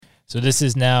So this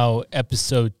is now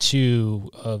episode 2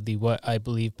 of the What I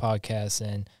Believe podcast,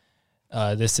 and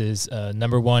this is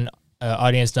number one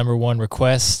audience number one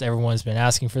request. Everyone's been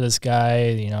asking for this guy.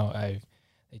 You know,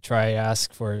 they try to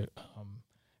ask for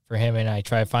him, and I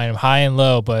try to find him high and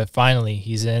low, but finally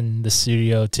he's in the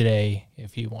studio today,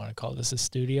 if you want to call this a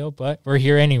studio, but we're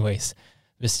here anyways.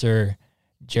 Mr.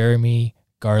 Jeremy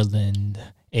Garland,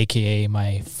 a.k.a.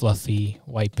 my fluffy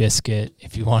white biscuit,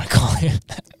 if you want to call him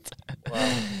that.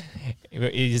 Wow.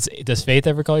 Does Faith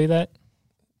ever call you that?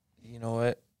 You know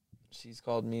what? She's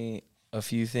called me a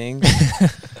few things,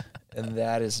 and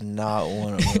that is not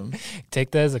one of them.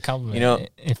 Take that as a compliment. You know,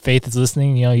 if Faith is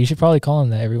listening, you know, you should probably call him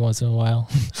that every once in a while.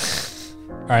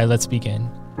 All right, let's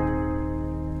begin.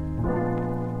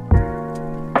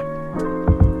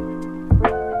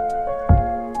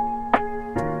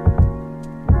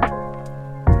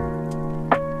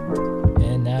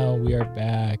 And now we are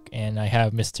back, and I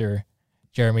have Mr.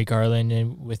 Jeremy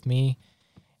Garland with me,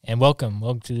 and welcome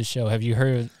to the show. Have you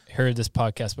heard this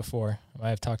podcast before? I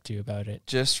have talked to you about it.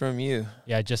 Just from you.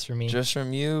 Yeah, just from me. Just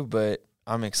from you, but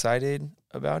I'm excited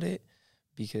about it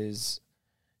because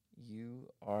you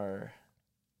are,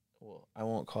 well, I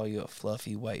won't call you a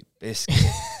fluffy white biscuit.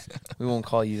 We won't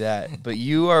call you that, but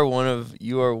you are one of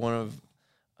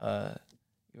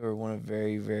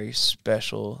very, very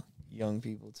special young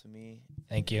people to me.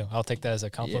 Thank you. I'll take that as a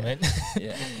compliment.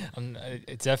 Yeah.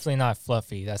 It's definitely not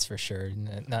fluffy, that's for sure.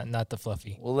 Not the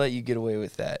fluffy. We'll let you get away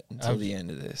with that until the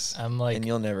end of this. And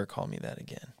you'll never call me that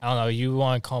again. I don't know. You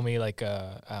want to call me like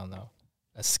a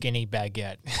skinny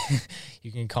baguette.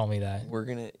 You can call me that.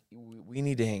 We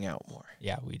need to hang out more.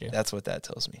 Yeah, we do. That's what that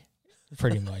tells me.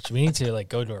 Pretty much. We need to like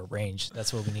go to a range.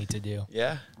 That's what we need to do.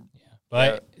 Yeah.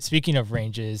 But speaking of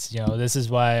ranges, you know, this is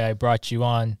why I brought you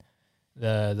on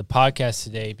the podcast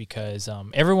today, because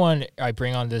everyone I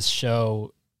bring on this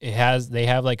show, they have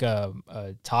like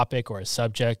a topic or a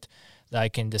subject that I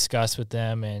can discuss with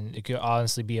them, and it could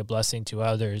honestly be a blessing to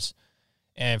others.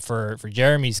 And for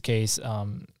Jeremy's case,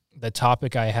 the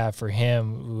topic I have for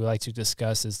him we would like to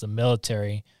discuss is the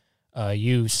military.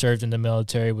 You served in the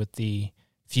military with the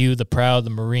few, the proud, the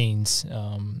Marines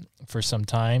for some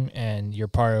time, and you're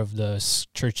part of the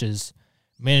church's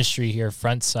ministry here,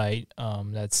 Front Sight,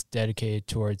 that's dedicated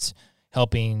towards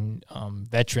helping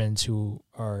veterans who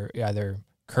are either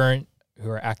who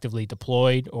are actively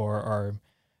deployed, or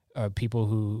are people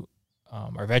who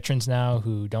are veterans now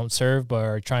who don't serve but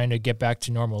are trying to get back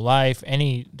to normal life.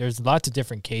 There's lots of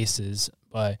different cases,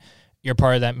 but you're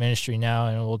part of that ministry now,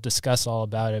 and we'll discuss all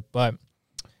about it. But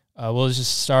we'll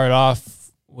just start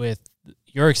off with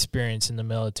your experience in the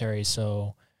military.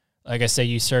 So, like I said,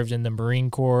 you served in the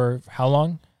Marine Corps. How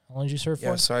long? How long did you serve for?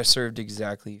 Yeah, so I served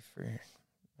exactly for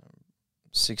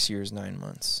 6 years, 9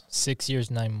 months. 6 years,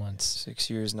 9 months. 6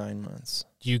 years, 9 months.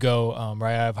 Do you go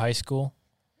right out of high school?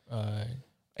 I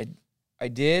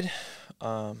did.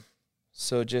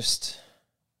 So just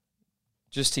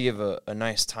to give a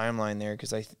nice timeline there,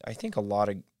 because I think a lot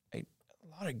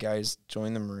of guys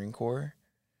join the Marine Corps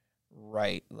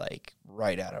right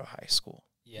out of high school.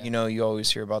 Yeah. You know, you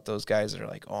always hear about those guys that are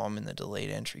like, oh, I'm in the delayed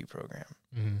entry program.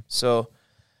 Mm-hmm. So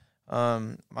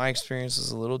my experience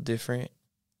is a little different,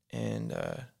 and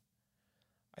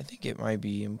I think it might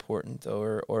be important,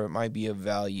 though, or it might be of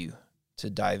value to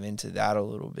dive into that a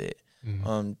little bit.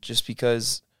 Mm-hmm. Just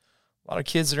because a lot of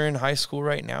kids that are in high school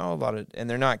right now, and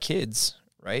they're not kids,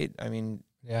 right? I mean,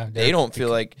 yeah, they don't feel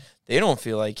like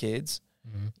kids.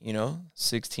 Mm-hmm. You know,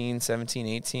 16, 17,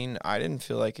 18, I didn't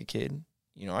feel like a kid.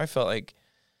 You know, I felt like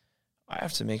I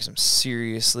have to make some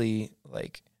seriously,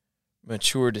 like,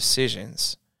 mature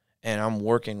decisions, and I'm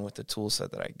working with the tool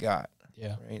set that I got.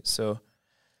 Yeah. Right. So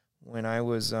when I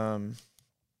was a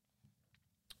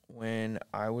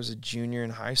junior in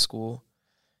high school,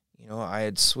 you know, I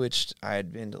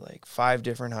had been to like 5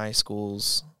 different high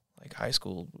schools. Like, high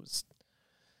school was,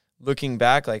 looking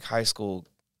back, like, high school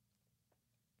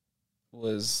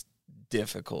was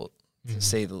difficult, to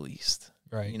say the least.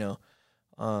 Right. You know,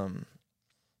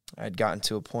 I'd gotten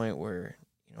to a point where,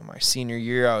 you know, my senior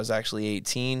year, I was actually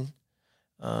 18.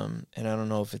 And I don't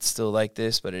know if it's still like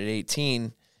this, but at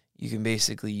 18,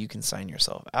 you can sign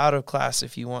yourself out of class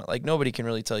if you want. Like, nobody can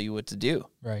really tell you what to do.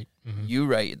 Right. Mm-hmm. You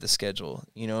write the schedule,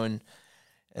 you know, and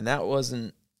that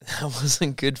wasn't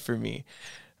good for me,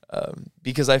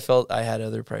 because I felt I had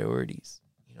other priorities,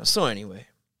 you know. So anyway,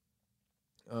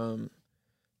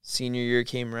 senior year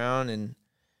came around, and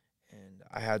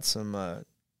I had some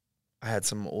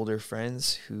older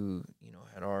friends who, you know,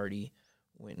 had already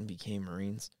went and became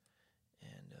Marines,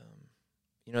 and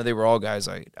you know, they were all guys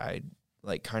I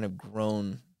like kind of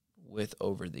grown with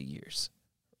over the years,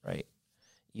 right?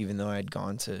 even though I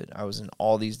was in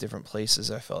all these different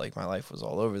places. I felt like my life was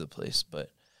all over the place.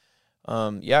 But,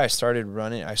 I started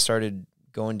running. I started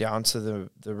going down to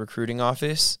the recruiting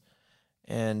office,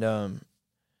 and I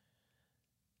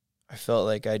felt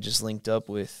like I just linked up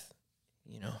with,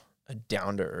 a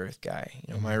down-to-earth guy,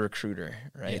 my recruiter,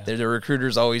 right? Yeah. The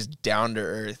recruiter's always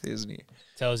down-to-earth, isn't he?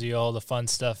 Tells you all the fun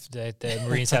stuff that the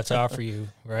Marines have to offer you,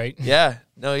 right? Yeah.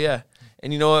 No, yeah.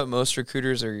 And you know what? Most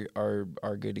recruiters are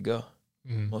good to go.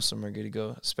 Mm-hmm. Most of them are good to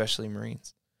go, especially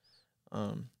Marines.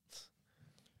 But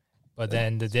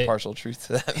then the day, partial truth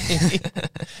to that, maybe.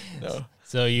 No.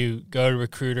 So you go to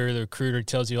recruiter. The recruiter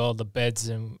tells you all the bells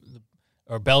and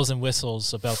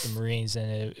whistles about the Marines, and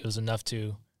it was enough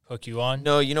to hook you on.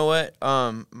 No, you know what?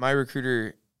 My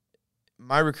recruiter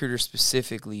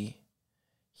specifically,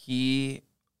 he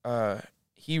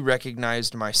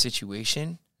recognized my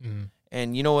situation,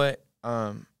 and you know what?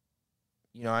 I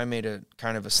made a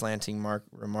kind of a slanting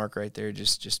remark right there,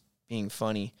 just being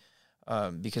funny.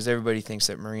 Because everybody thinks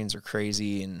that Marines are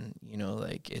crazy and,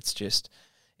 like it's just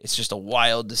a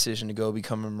wild decision to go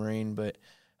become a Marine, but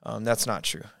that's not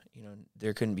true.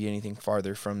 There couldn't be anything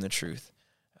farther from the truth.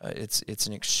 It's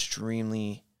an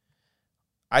extremely,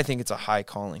 I think it's a high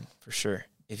calling for sure.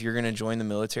 If you're going to join the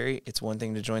military, it's one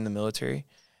thing to join the military,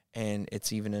 and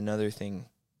it's even another thing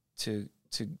to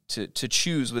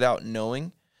choose without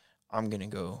knowing, I'm going to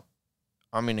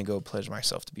go pledge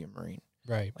myself to be a Marine.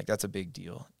 Right. Like, that's a big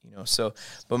deal, So,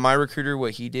 but my recruiter,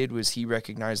 what he did was he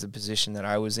recognized the position that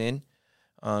I was in.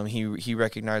 He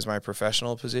recognized my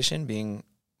professional position, being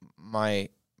my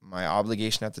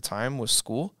obligation at the time was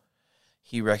school.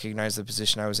 He recognized the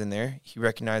position I was in there. He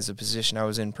recognized the position I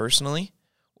was in personally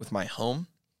with my home.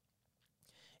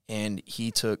 And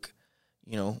he took,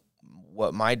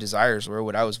 what my desires were,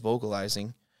 what I was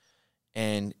vocalizing,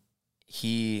 and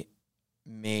he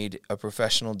made a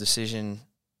professional decision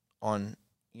on,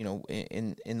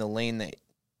 in the lane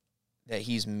that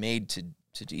he's made to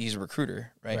he's a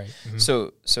recruiter, right? Mm-hmm.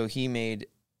 So he made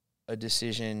a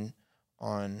decision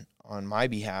on my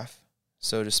behalf,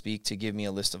 so to speak, to give me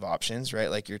a list of options, right?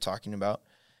 Like you're talking about,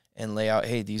 and lay out,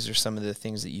 hey, these are some of the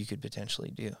things that you could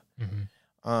potentially do.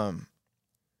 Mm-hmm.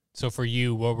 So for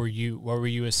you, what were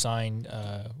you assigned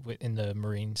in the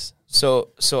Marines?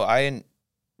 So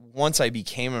once I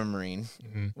became a Marine,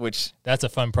 which... That's a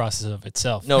fun process of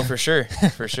itself. No, for sure,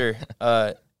 for sure.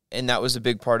 And that was a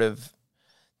big part of...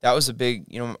 That was a big...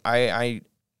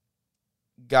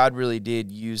 God really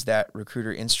did use that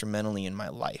recruiter instrumentally in my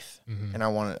life. Mm-hmm. And I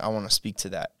want to speak to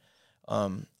that.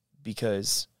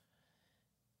 Because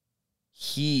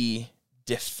he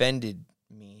defended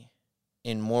me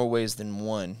in more ways than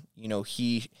one.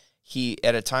 He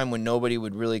at a time when nobody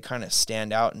would really kind of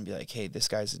stand out and be like, hey, this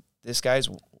guy's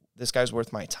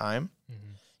worth my time.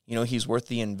 Mm-hmm. He's worth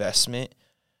the investment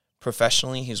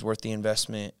professionally. He's worth the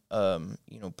investment,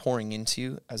 pouring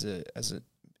into as a,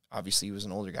 obviously he was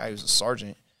an older guy. He was a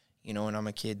sergeant, and I'm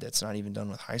a kid that's not even done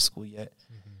with high school yet.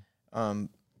 Mm-hmm.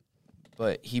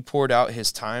 But he poured out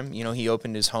his time. He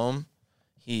opened his home.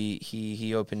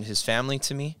 He opened his family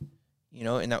to me,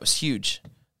 and that was huge.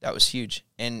 That was huge.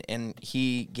 And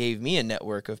he gave me a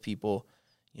network of people,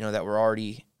 that were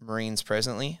already Marines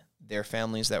presently, their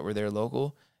families that were there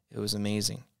local. It was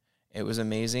amazing. It was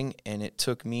amazing, and it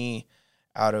took me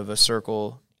out of a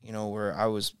circle, where I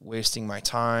was wasting my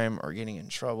time or getting in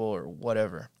trouble or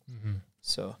whatever. Mm-hmm.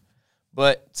 So,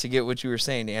 but to get what you were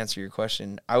saying, to answer your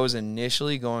question, I was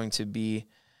initially going to be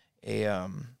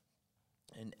an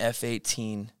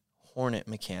F-18 Hornet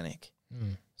mechanic.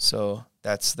 Mm. So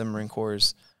that's the Marine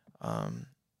Corps'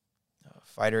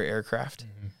 fighter aircraft.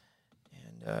 Mm-hmm.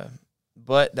 And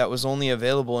but that was only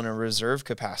available in a reserve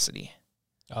capacity.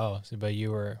 Oh, so but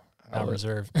you were not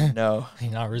reserve. No.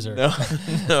 Not reserve.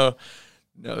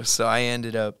 No. So I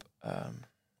ended up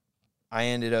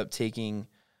taking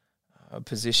a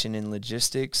position in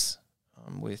logistics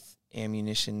with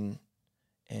ammunition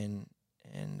and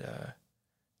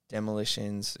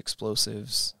demolitions,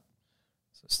 explosives,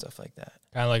 so stuff like that.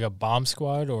 Kind of like a bomb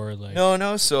squad, or like...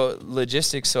 No. So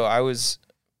logistics. So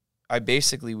I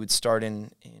basically would start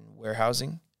in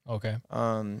warehousing. Okay.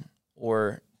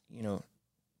 Or,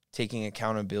 taking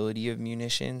accountability of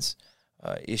munitions,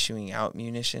 issuing out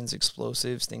munitions,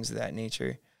 explosives, things of that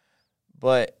nature.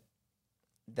 But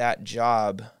that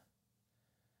job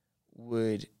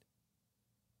would,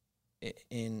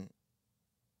 in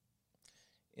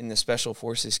the special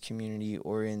forces community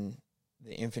or in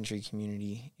the infantry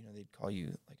community, they'd call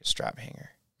you like a strap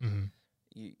hanger.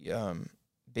 Mm-hmm.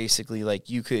 Basically, like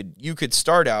you could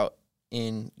start out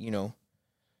in,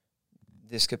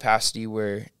 this capacity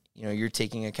where you're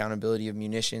taking accountability of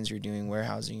munitions, you're doing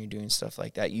warehousing, you're doing stuff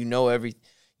like that. You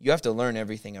have to learn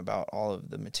everything about all of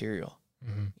the material.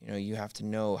 Mm-hmm. You have to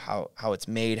know how it's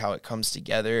made, how it comes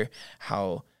together,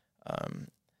 how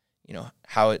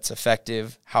it's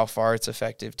effective, how far it's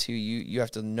effective too. You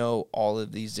have to know all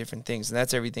of these different things. And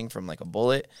that's everything from like a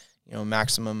bullet,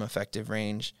 maximum effective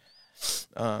range,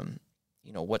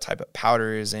 what type of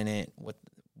powder is in it,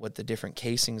 what the different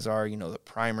casings are, the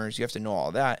primers. You have to know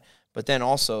all that. But then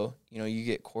also, you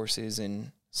get courses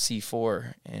in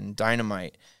C4 and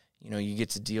dynamite. You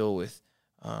get to deal with,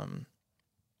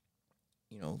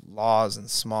 laws and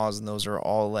SMAs, and those are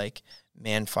all like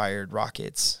man-fired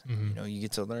rockets. Mm-hmm. You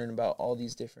get to learn about all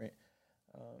these different,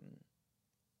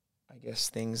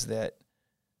 things that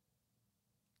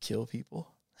kill people.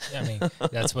 I mean,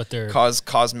 that's what they're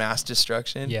cause mass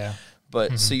destruction. Yeah.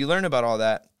 But so you learn about all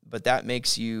that, but that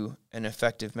makes you an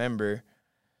effective member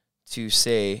to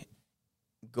say,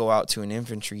 go out to an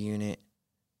infantry unit,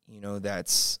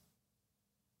 that's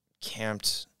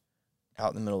camped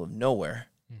out in the middle of nowhere,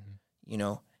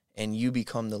 and you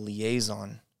become the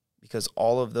liaison, because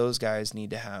all of those guys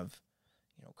need to have,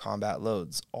 combat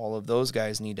loads. All of those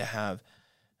guys need to have,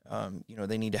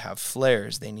 they need to have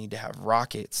flares. They need to have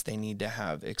rockets. They need to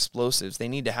have explosives. They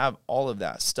need to have all of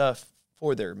that stuff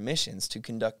for their missions, to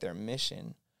conduct their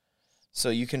mission. So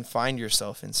you can find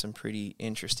yourself in some pretty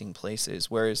interesting places.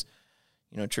 Whereas,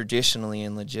 traditionally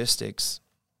in logistics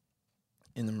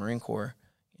in the Marine Corps,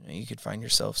 you could find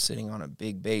yourself sitting on a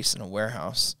big base in a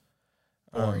warehouse.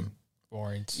 Boring.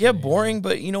 Yeah, boring.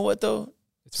 But you know what though?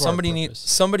 It's Somebody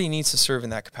needs to serve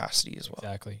in that capacity as well.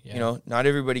 Exactly. Yeah. Not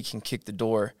everybody can kick the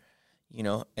door,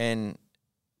 and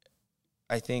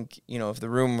I think, if the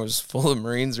room was full of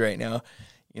Marines right now,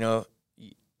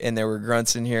 and there were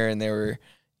grunts in here and there were,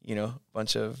 a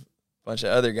bunch of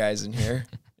other guys in here,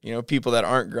 people that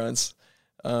aren't grunts,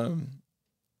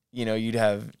 you'd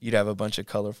have a bunch of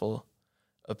colorful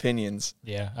opinions.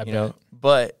 Yeah, I bet.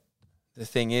 But the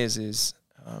thing is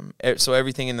so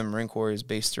everything in the Marine Corps is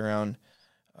based around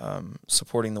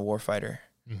supporting the warfighter,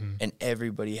 and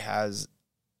everybody has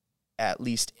at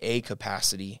least a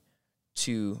capacity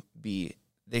to be.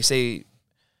 They say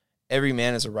every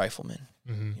man is a rifleman.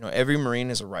 Every Marine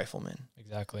is a rifleman.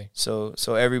 Exactly. So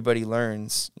everybody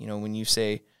learns. When you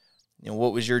say,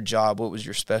 what was your job? What was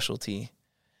your specialty?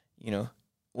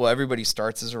 Well, everybody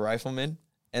starts as a rifleman,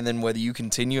 and then whether you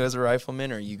continue as a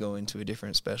rifleman or you go into a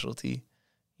different specialty,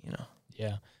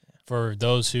 Yeah. For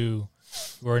those who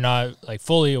are not like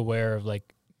fully aware of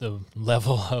like the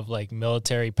level of like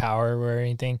military power or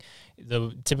anything,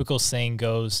 the typical saying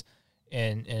goes,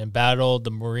 in a battle,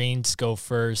 the Marines go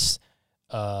first.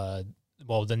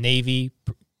 The Navy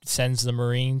sends the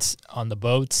Marines on the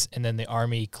boats, and then the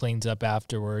Army cleans up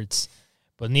afterwards.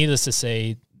 But needless to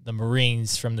say, the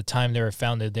Marines, from the time they were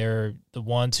founded, they're the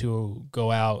ones who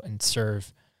go out and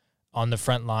serve on the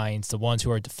front lines, the ones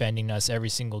who are defending us every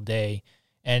single day.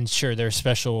 And sure, there's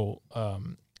special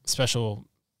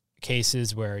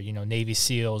cases where, Navy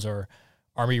SEALs or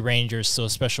Army Rangers, so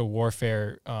special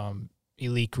warfare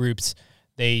elite groups,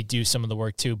 they do some of the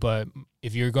work too. But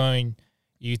if you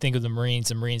think of the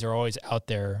Marines are always out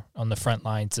there on the front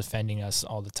lines defending us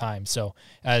all the time. So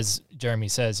as Jeremy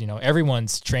says,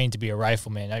 everyone's trained to be a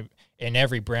rifleman in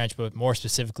every branch, but more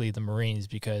specifically the Marines,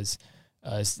 because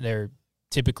they're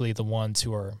typically the ones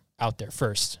who are out there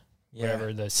first,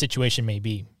 whatever the situation may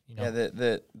be. Yeah,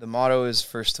 the motto is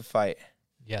first to fight.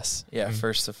 Yes. Yeah,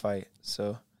 first to fight.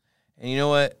 So, and you know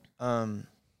what?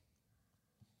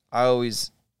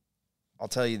 I'll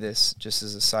tell you this just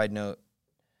as a side note.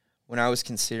 When I was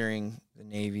considering the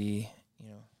Navy,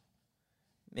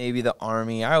 maybe the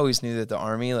Army, I always knew that the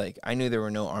Army, I knew there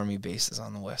were no Army bases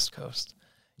on the West Coast.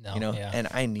 No, and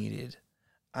I needed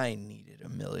a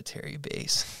military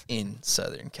base in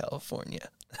Southern California.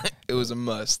 It was a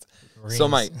must. Marines. So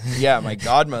my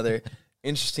godmother,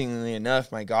 interestingly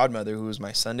enough, my godmother, who was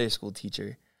my Sunday school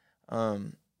teacher, I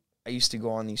used to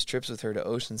go on these trips with her to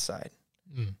Oceanside.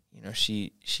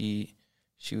 She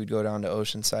would go down to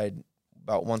Oceanside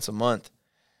about once a month.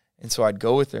 And so I'd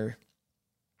go with her,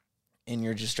 and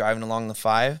you're just driving along the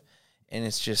 5, and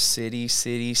it's just city,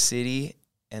 city, city,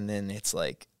 and then it's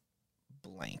like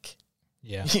blank.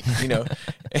 Yeah.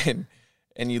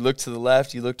 And you look to the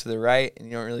left, you look to the right, and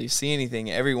you don't really see anything.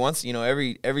 Every once,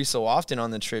 every so often on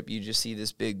the trip, you just see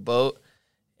this big boat,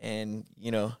 and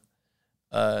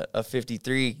a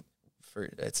 53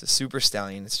 it's a Super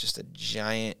Stallion. It's just a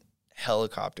giant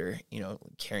helicopter,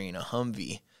 carrying a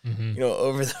Humvee,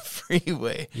 over the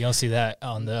freeway. You don't see that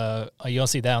on the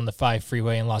 5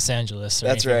 freeway in Los Angeles or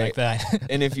That's anything right. like that.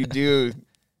 And if you do,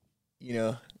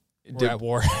 we're at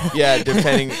war. Yeah,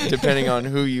 depending on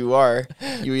who you are,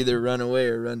 you either run away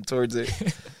or run towards it.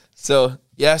 So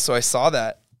I saw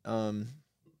that, and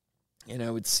I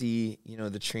would see,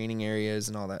 the training areas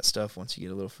and all that stuff once you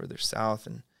get a little further south,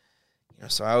 and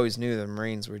so I always knew the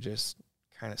Marines were just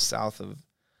kind of south of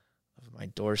my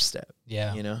doorstep.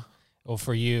 Yeah. Well,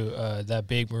 for you, that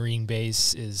big Marine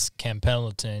base is Camp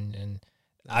Pendleton, and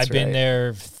I've been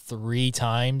there 3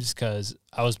 times because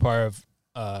I was part of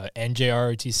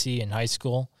NJROTC in high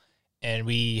school, and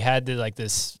we had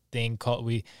this thing called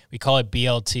we call it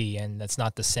BLT, and that's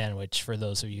not the sandwich for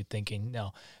those of you thinking.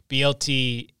 No,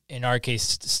 BLT in our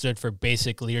case stood for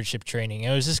Basic Leadership Training.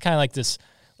 It was just kind of like this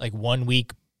 1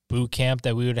 week boot camp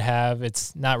that we would have.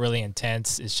 It's not really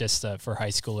intense. It's just for high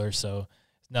schoolers, so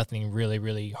nothing really,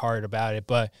 really hard about it.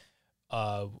 But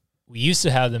we used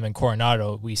to have them in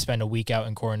Coronado. We spent a week out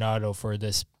in Coronado for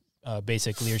this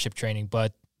basic leadership training.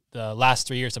 But the last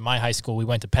 3 years of my high school, we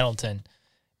went to Pendleton,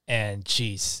 and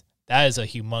geez, that is a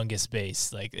humongous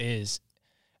base. Like, it is.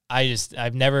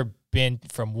 I've never been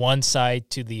from one side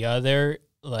to the other.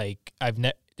 Like,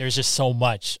 there's just so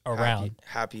much around.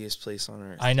 Happiest place on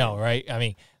earth. I know, right? I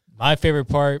mean, my favorite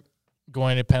part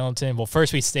going to Pendleton. Well,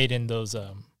 first we stayed in those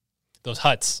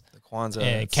huts. The Kwanzaa.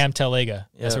 And Camp Talega.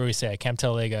 That's where we stay at, Camp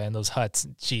Talega, and those huts.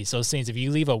 Geez, those things, if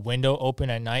you leave a window open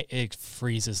at night, it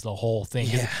freezes the whole thing.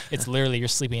 Yeah. It's literally, you're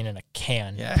sleeping in a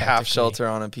can. Yeah, half shelter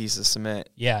on a piece of cement.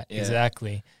 Yeah,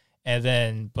 exactly. And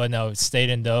then, but no, stayed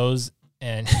in those.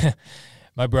 And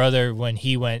my brother, when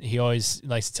he went, he always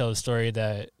likes to tell the story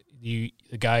that the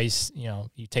guys,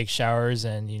 you take showers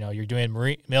and, you're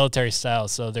doing military style,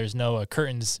 so there's no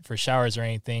curtains for showers or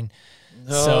anything.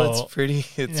 No, so, it's pretty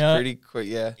quick,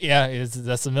 yeah. Yeah,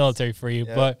 that's the military for you.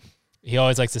 Yeah. But he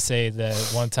always likes to say that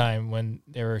one time when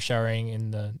they were showering in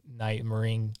the night, a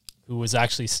Marine who was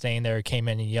actually staying there came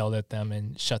in and yelled at them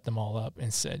and shut them all up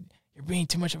and said, "You're being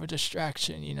too much of a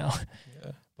distraction," Yeah.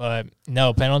 But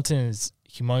no, Pendleton is a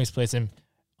humongous place. And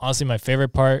honestly, my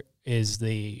favorite part is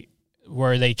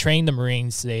where they train the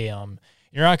Marines. They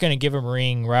you're not going to give a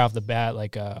Marine right off the bat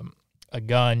like a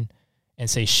gun and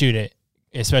say shoot it,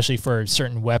 especially for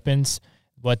certain weapons.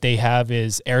 What they have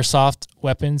is airsoft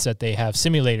weapons that they have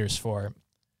simulators for.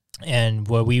 And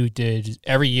what we did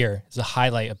every year is a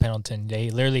highlight of Pendleton.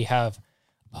 They literally have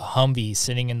a Humvee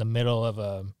sitting in the middle of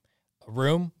a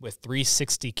room with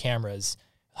 360 cameras,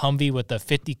 Humvee with a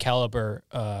 50 caliber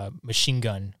machine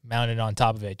gun mounted on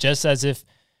top of it, just as if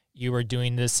you were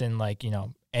doing this in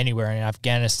anywhere in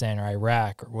Afghanistan or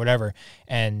Iraq or whatever.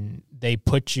 And they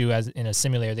put you in a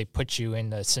simulator, they put you in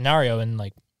the scenario in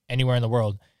anywhere in the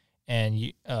world. And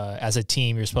you, as a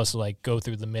team, you're supposed to go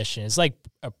through the mission. It's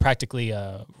practically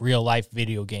a real life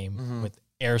video game with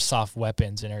airsoft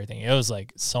weapons and everything. It was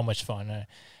so much fun,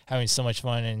 having so much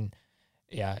fun. And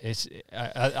yeah,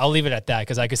 I'll leave it at that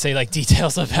because I could say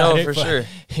details about it. No, for sure.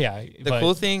 Yeah. The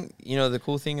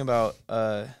cool thing about,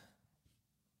 I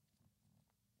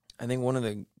think one of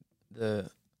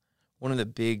the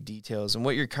big details, and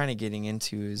what you're kind of getting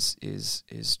into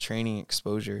is training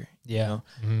exposure. Yeah.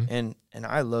 And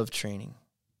I love training.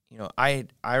 I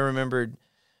remembered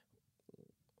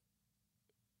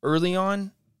early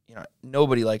on,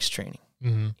 nobody likes training.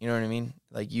 You know what I mean?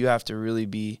 You have to really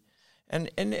be, and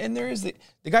there is the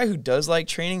guy who does like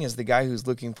training is the guy who's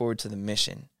looking forward to the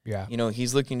mission. Yeah.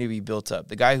 He's looking to be built up.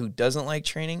 The guy who doesn't like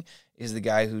training is the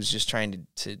guy who's just trying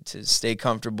to stay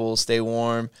comfortable, stay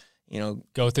warm,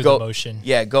 go through the motion.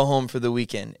 Yeah, go home for the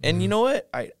weekend. And you know what?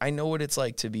 I know what it's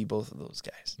like to be both of those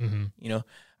guys.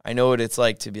 I know what it's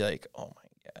like to be like, oh my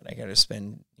God, I gotta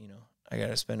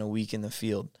spend a week in the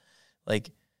field.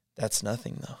 That's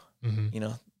nothing though.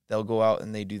 They'll go out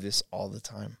and they do this all the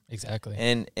time. Exactly.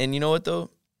 And you know what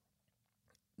though?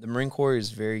 The Marine Corps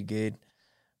is very good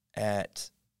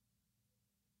at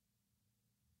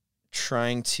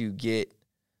trying to get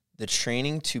the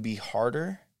training to be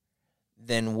harder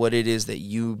than what it is that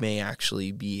you may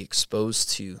actually be exposed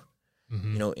to,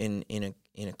 in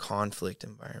a conflict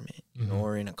environment,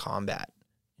 or in a combat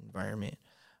environment.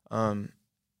 And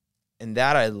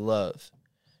that I love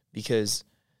because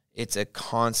it's a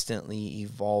constantly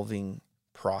evolving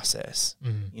process.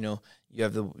 You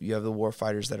have the war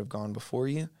fighters that have gone before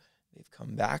you. They've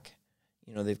come back.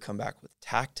 They've come back with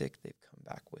tactic. They've come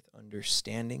back with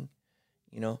understanding.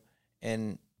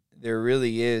 And there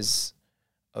really is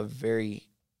a very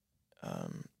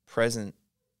present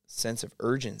sense of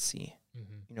urgency.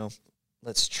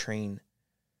 Let's train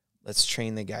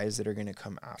the guys that are going to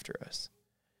come after us.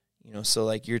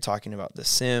 So you're talking about the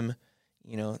sim,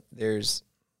 there's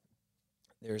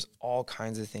all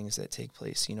kinds of things that take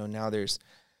place. Now there's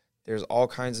all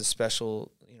kinds of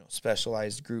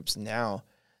specialized groups now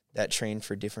that train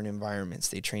for different environments.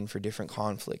 They train for different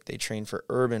conflict. They train for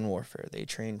urban warfare. They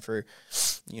train for,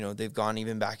 they've gone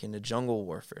even back into jungle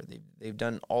warfare. They've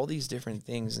done all these different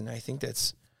things, and I think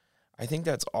that's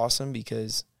awesome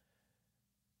because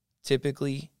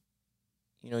typically,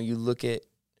 you look at,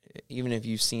 even if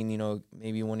you've seen,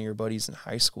 maybe one of your buddies in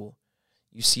high school,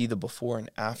 you see the before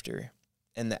and after,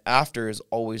 and the after is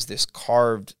always this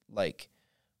carved, like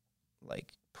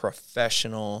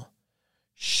professional,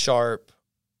 sharp,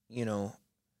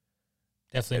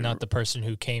 Definitely not the person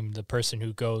who came. The person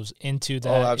who goes into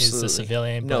that is the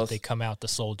civilian, but they come out the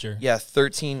soldier. Yeah,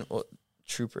 13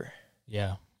 trooper.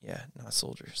 Yeah, not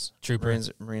soldiers. Trooper.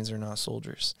 Marines are not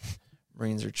soldiers.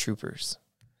 Marines are troopers.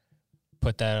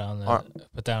 Put that on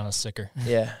a sticker.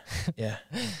 Yeah.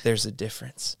 There's a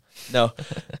difference. No.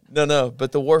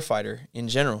 But the warfighter in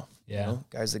general. Yeah.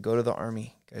 Guys that go to the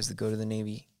Army, guys that go to the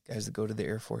Navy, guys that go to the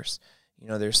Air Force.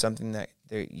 There's something that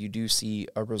you do see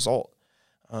a result,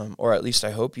 or at least I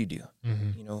hope you do.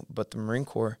 Mm-hmm. But the Marine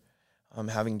Corps,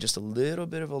 having just a little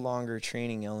bit of a longer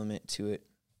training element to it,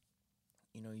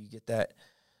 you get that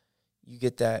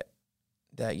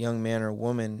young man or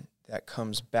woman that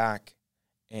comes back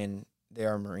and they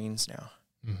are Marines now.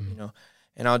 Mm-hmm.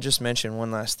 And I'll just mention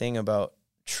one last thing about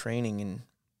training, and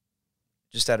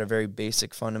just at a very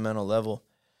basic fundamental level,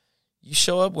 you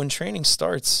show up when training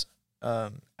starts.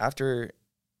 After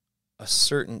a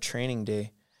certain training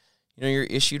day, you're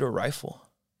issued a rifle.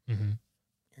 Mm-hmm.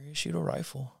 You're issued a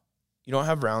rifle. You don't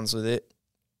have rounds with it.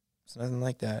 It's nothing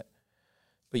like that.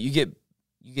 But you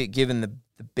get given the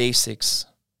basics,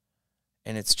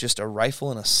 and it's just a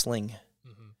rifle and a sling.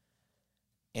 Mm-hmm.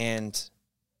 And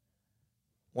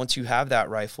once you have that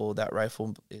rifle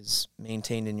is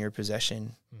maintained in your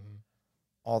possession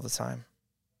all the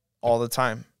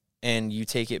time. And you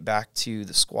take it back to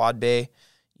the squad bay,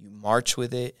 you march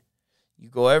with it, you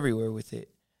go everywhere with it.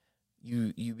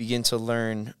 You begin to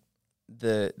learn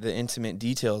the intimate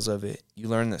details of it. You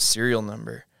learn the serial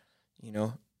number,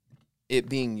 it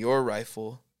being your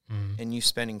rifle and you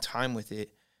spending time with it.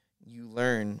 You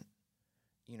learn,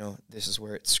 this is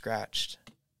where it's scratched.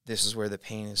 This is where the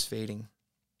pain is fading.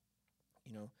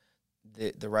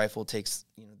 The rifle takes,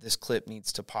 this clip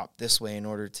needs to pop this way in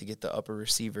order to get the upper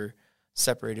receiver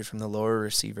separated from the lower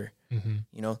receiver.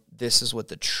 Mm-hmm. This is what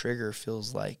the trigger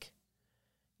feels like.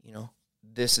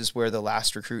 This is where the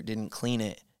last recruit didn't clean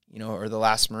it, or the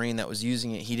last Marine that was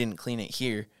using it, he didn't clean it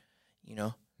here,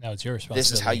 Now it's your responsibility.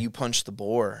 This is how you punch the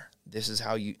bore. This is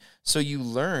how so you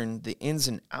learn the ins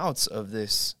and outs of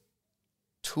this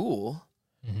tool.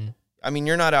 Mm-hmm. I mean,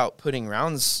 you're not out putting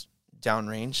rounds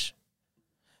downrange,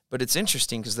 but it's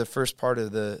interesting because the first part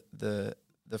of the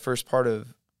first part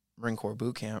of Marine Corps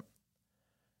boot camp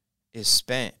is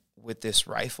spent with this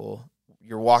rifle.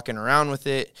 You're walking around with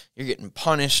it. You're getting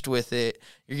punished with it.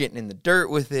 You're getting in the dirt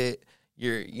with it.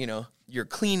 You're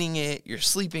cleaning it. You're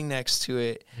sleeping next to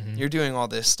it. Mm-hmm. You're doing all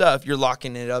this stuff. You're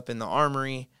locking it up in the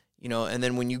armory, and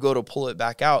then when you go to pull it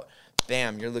back out,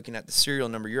 bam, you're looking at the serial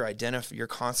number. You're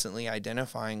constantly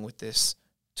identifying with this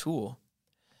tool.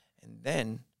 And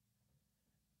then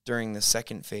during the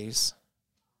second phase,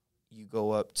 you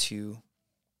go up to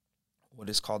what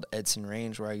is called Edson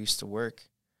Range, where I used to work.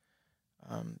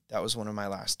 That was one of my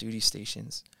last duty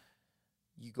stations.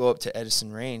 You go up to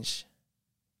Edison Range,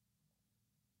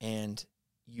 and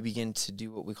you begin to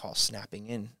do what we call snapping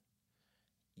in.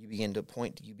 You begin to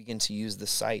point. You begin to use the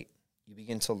sight. You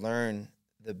begin to learn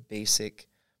the basic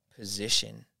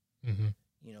position,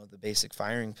 the basic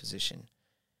firing position.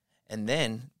 And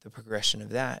then the progression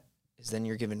of that is then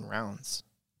you're given rounds.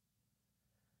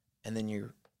 And then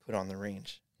you're put on the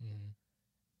range. Mm-hmm.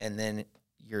 And then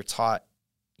you're taught,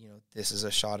 this is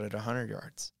a shot at 100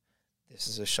 yards. This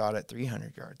is a shot at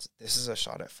 300 yards. This is a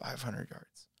shot at 500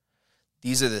 yards.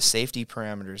 These are the safety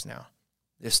parameters now.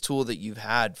 This tool that you've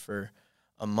had for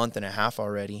a month and a half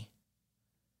already,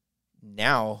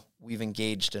 now we've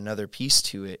engaged another piece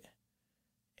to it,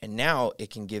 and now it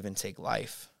can give and take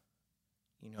life,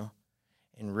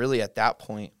 And really at that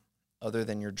point, other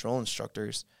than your drill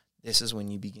instructors, this is when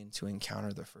you begin to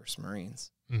encounter the first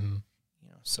Marines. Mm-hmm.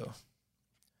 So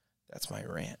that's my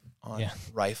rant on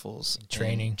rifles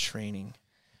training. And training.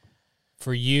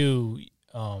 For you,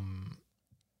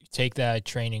 you take that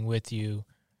training with you,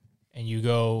 and you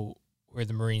go where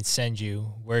the Marines send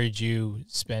you. Where did you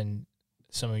spend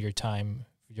some of your time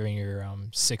during your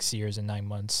 6 years and 9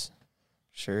 months?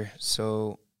 Sure.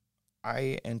 So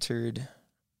I entered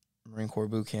Marine Corps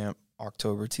boot camp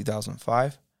October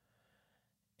 2005,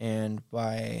 and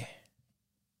by,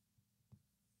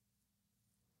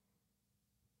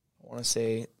 I want to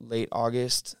say late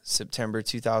August, September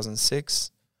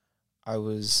 2006, I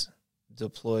was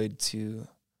deployed to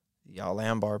the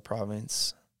Al-Anbar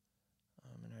province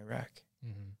in Iraq.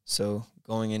 Mm-hmm. So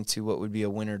going into what would be a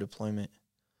winter deployment.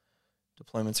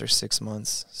 Deployments are 6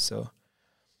 months. So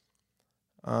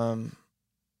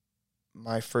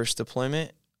my first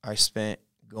deployment, I spent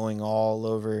going all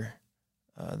over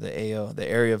the AO, the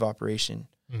area of operation,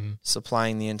 Mm-hmm.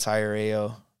 supplying the entire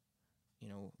AO,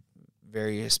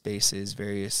 various bases,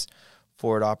 various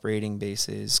forward operating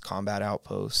bases, combat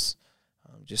outposts,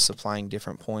 just supplying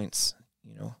different points,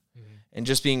 Mm-hmm. and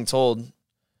just being told,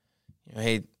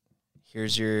 hey,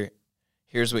 here's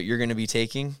what you're going to be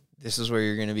taking. This is where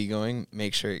you're going to be going.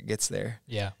 Make sure it gets there.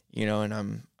 Yeah. And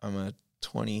I'm a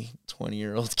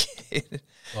 20-year-old kid,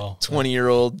 Well,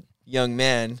 20-year-old young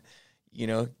man,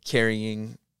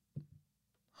 carrying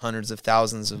hundreds of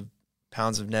thousands of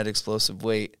pounds of net explosive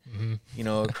weight, mm-hmm.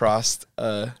 Across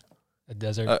a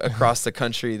desert, across the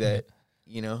country that,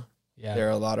 yeah. there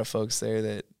are a lot of folks there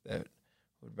that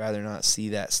would rather not see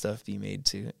that stuff be made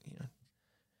to,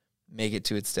 make it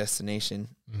to its destination.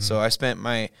 Mm-hmm. So I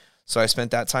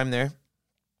spent that time there.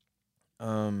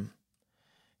 And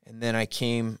then I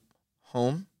came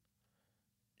home.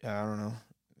 I don't know,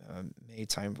 May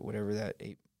time, but whatever that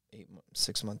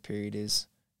 6 month period is,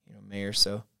 May or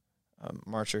so,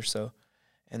 March or so.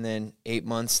 And then 8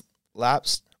 months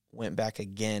lapsed, went back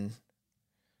again.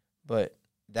 But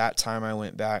that time I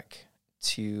went back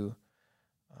to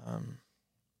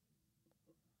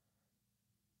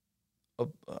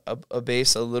a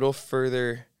base a little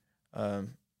further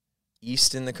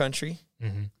east in the country.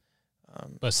 Mm-hmm.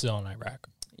 But still in Iraq.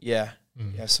 Yeah.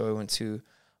 Mm-hmm. Yeah, so I went to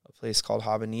a place called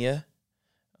Habaniya,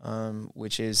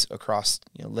 which is across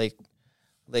Lake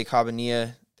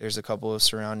Habaniya. There's a couple of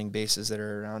surrounding bases that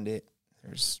are around it.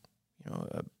 There's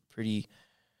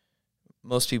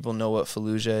most people know what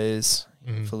Fallujah is.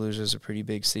 Mm-hmm. Fallujah is a pretty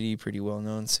big city, pretty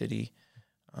well-known city.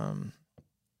 And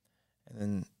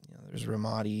then there's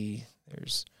Ramadi,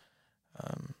 there's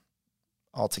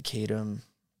Al-Taqaddum.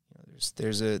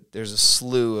 There's a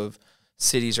slew of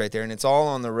cities right there, and it's all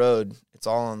on the road. It's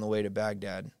all on the way to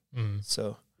Baghdad. Mm-hmm.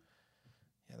 So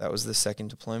yeah, that was the second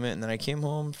deployment, and then I came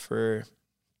home for,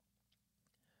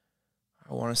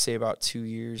 I want to say, about 2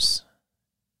 years,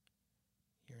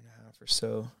 year and a half or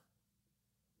so.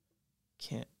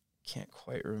 Can't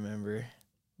quite remember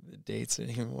the dates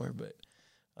anymore, but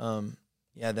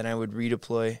yeah, then I would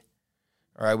redeploy,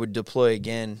 or I would deploy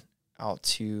again out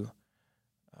to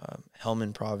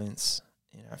Helmand province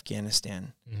in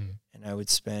Afghanistan, Mm-hmm. and I would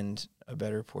spend a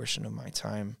better portion of my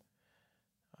time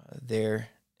there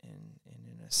in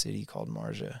a city called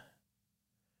Marja.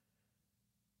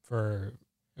 For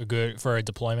a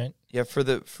deployment? Yeah,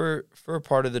 for a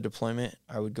part of the deployment,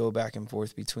 I would go back and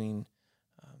forth between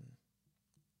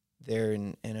there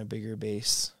and a bigger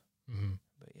base. Mm-hmm.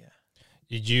 But yeah.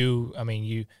 Did you,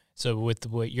 so with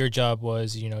what your job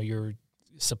was, you're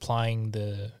supplying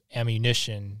the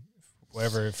ammunition,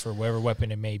 for whatever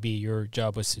weapon it may be, your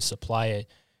job was to supply it.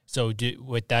 So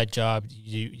with that job, did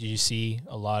you see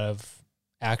a lot of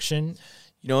action?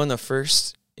 In the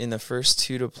first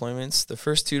two deployments, the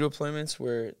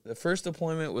first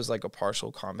deployment was like a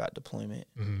partial combat deployment.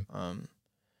 Mm-hmm.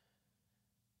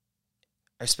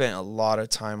 I spent a lot of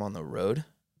time on the road.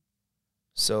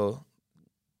 So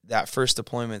that first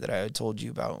deployment that I had told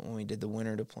you about when we did the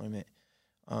winter deployment,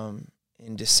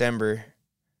 in December,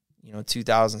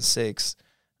 2006,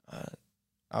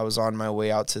 I was on my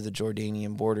way out to the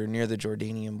Jordanian border, near the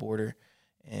Jordanian border,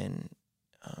 and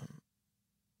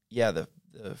the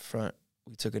front,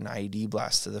 we took an IED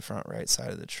blast to the front right side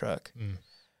of the truck.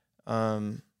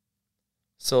 So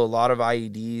a lot of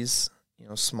IEDs,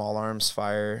 small arms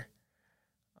fire,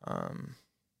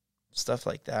 stuff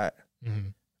like that.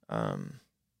 Mm-hmm.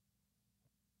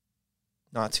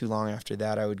 Not too long after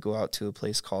that, I would go out to a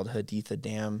place called Haditha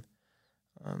Dam,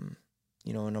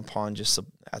 and upon just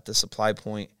at the supply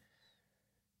point,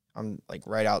 I'm like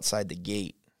right outside the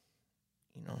gate,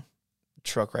 the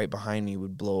truck right behind me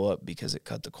would blow up because it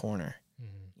cut the corner,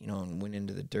 Mm-hmm. And went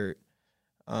into the dirt.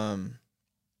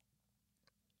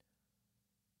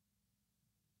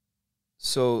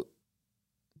 So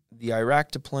the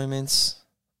Iraq deployments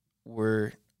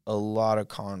were a lot of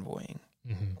convoying.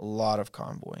 Mm-hmm. A lot of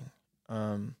convoying.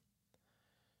 And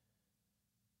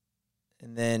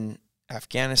then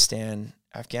Afghanistan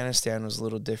was a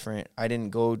little different. I didn't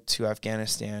go to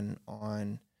Afghanistan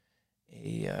on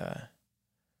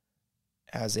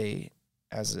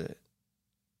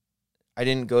I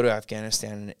didn't go to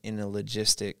Afghanistan in a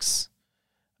logistics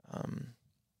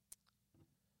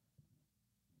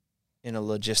in a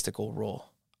logistical role.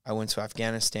 I went to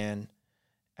Afghanistan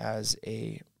as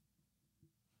a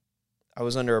I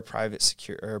was under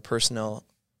a personnel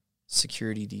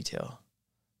security detail.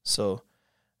 So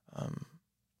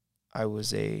I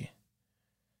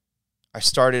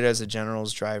started as a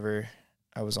general's driver.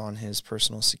 I was on his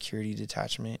personal security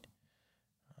detachment.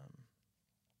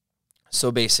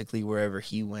 So basically wherever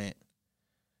he went,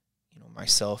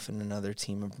 myself and another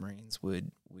team of Marines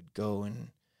would go, and,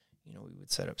 we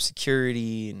would set up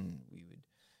security, and we would,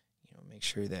 make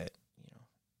sure that,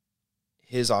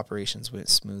 his operations went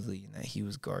smoothly and that he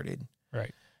was guarded.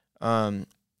 Right.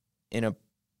 In a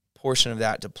portion of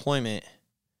that deployment,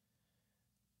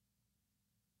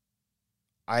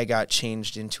 I got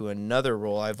changed into another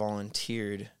role. I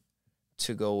volunteered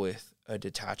to go with a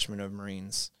detachment of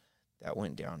Marines that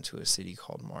went down to a city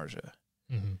called Marja.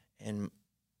 Mm-hmm. And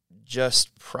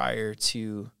just prior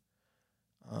to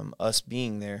us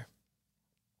being there,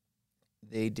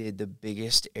 they did the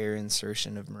biggest air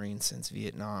insertion of Marines since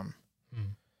Vietnam.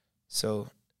 Mm. So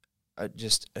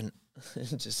just an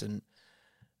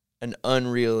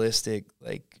unrealistic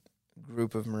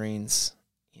group of Marines,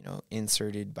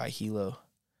 inserted by Hilo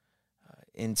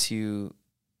into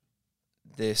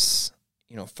this,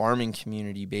 farming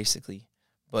community basically.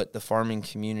 But the farming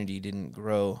community didn't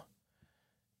grow,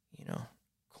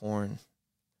 corn.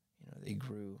 They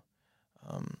grew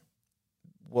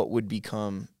what would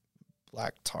become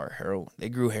black tar heroin. They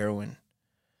grew heroin.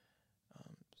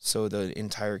 So the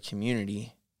entire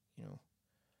community,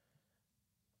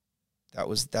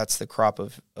 that's the crop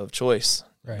of choice.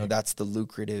 Right. That's the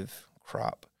lucrative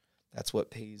crop. That's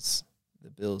what pays the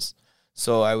bills.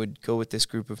 So I would go with this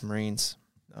group of Marines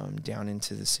down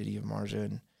into the city of Marja,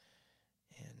 and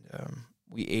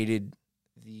we aided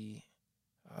the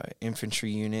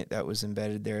infantry unit that was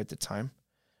embedded there at the time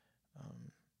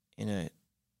in a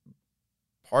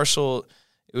partial.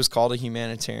 It was called a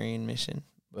humanitarian mission,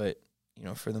 but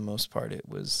for the most part, it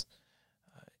was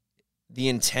the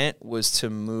intent was to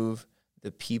move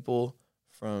the people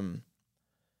from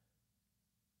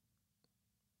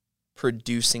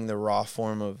producing the raw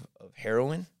form of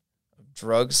heroin, of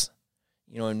drugs,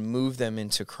 and move them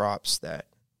into crops that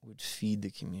would feed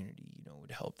the community,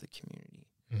 would help the community,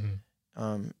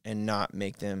 mm-hmm. And not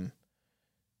make them,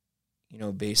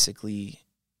 basically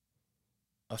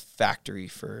a factory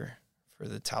for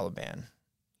the Taliban,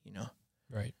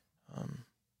 Right.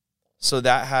 So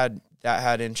that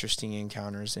had interesting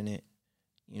encounters in it.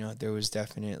 There was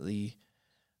definitely,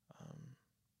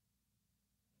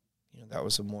 that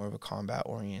was more of a combat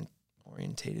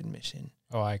orientated mission.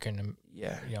 Oh, I can.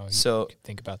 Yeah. So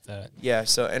think about that. Yeah.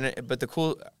 So but the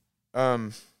cool,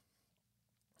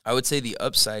 I would say the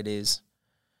upside is,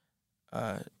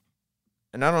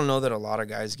 and I don't know that a lot of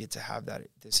guys get to have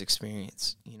this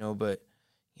experience, but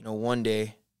one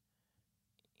day,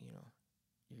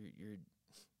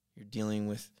 you're dealing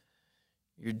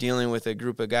with a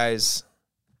group of guys,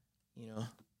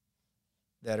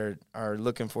 that are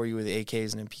looking for you with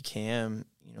AKs and a PKM,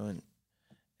 and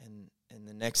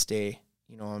the next day,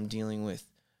 I'm dealing with,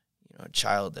 a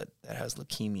child that has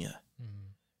leukemia.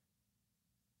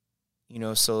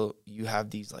 Mm-hmm. So you have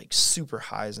these super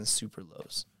highs and super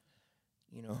lows,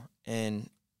 and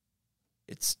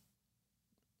it's,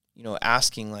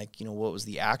 asking what was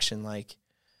the action like?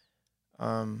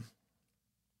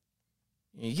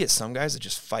 You get some guys that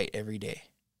just fight every day.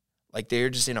 They're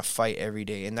just in a fight every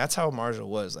day. And that's how Marja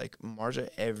was. Marja,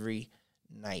 every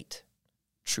night,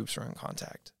 troops are in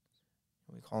contact.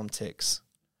 We call them ticks.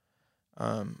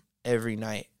 Every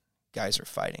night, guys are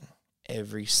fighting.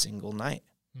 Every single night.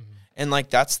 Mm-hmm. And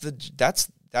that's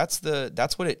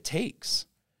what it takes.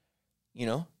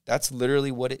 That's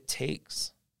literally what it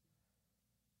takes.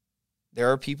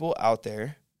 There are people out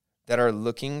there that are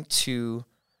looking to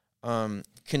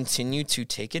continue to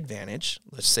take advantage.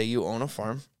 Let's say you own a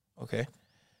farm, okay?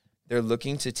 They're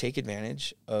looking to take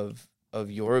advantage of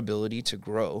your ability to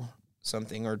grow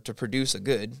something or to produce a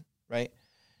good, right?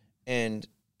 And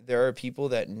there are people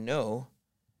that know,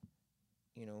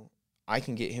 I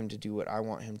can get him to do what I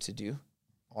want him to do.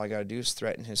 All I got to do is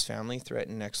threaten his family,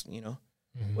 threaten next,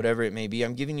 mm-hmm. whatever it may be.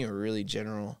 I'm giving you a really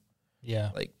general,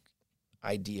 yeah,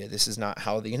 idea. This is not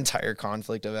how the entire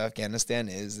conflict of Afghanistan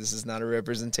is. This is not a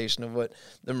representation of what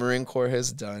the Marine Corps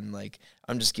has done.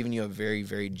 I'm just giving you a very,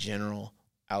 very general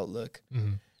outlook.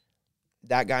 Mm-hmm.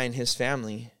 That guy and his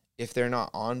family, if they're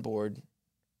not on board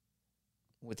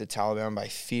with the Taliban by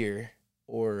fear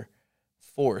or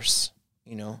force,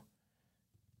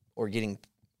 or getting,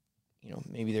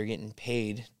 maybe they're getting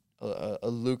paid a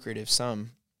lucrative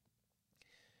sum,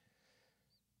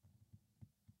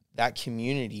 that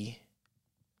community,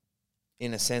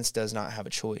 in a sense, does not have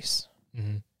a choice.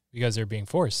 Mm-hmm. Because they're being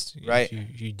forced. Right.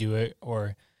 You do it,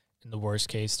 or in the worst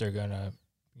case, they're gonna,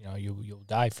 you'll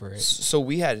die for it. So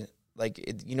we had,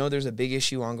 there's a big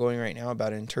issue ongoing right now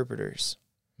about interpreters.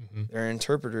 Mm-hmm. There are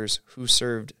interpreters who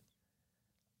served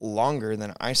longer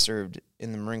than I served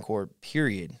in the Marine Corps,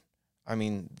 period. I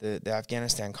mean, the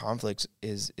Afghanistan conflict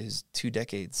is 2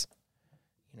 decades.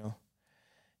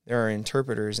 There are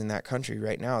interpreters in that country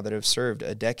right now that have served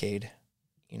a decade,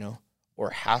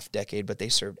 or half decade, but they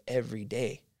served every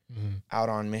day out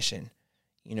on mission,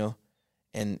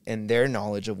 and their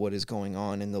knowledge of what is going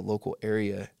on in the local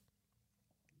area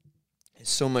is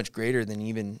so much greater than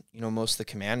even, most of the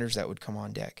commanders that would come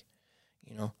on deck,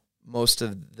 most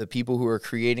of the people who are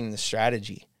creating the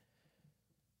strategy.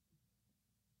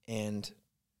 And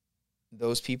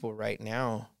those people right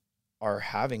now are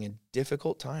having a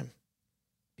difficult time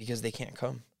because they can't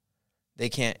come. They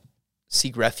can't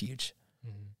seek refuge,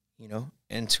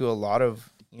 and to a lot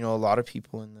of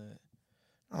people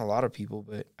not a lot of people,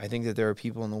 but I think that there are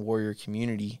people in the warrior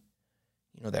community,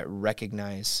 that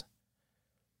recognize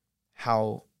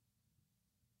how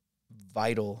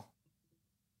vital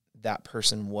that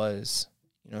person was.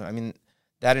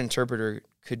 That interpreter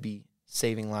could be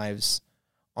saving lives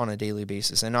on a daily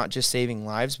basis, and not just saving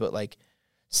lives, but like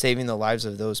saving the lives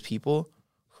of those people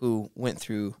who went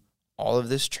through all of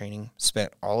this training,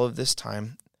 spent all of this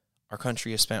time, our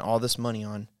country has spent all this money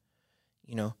on,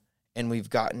 and we've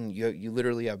gotten, you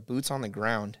literally have boots on the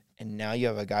ground, and now you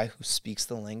have a guy who speaks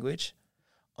the language,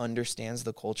 understands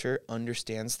the culture,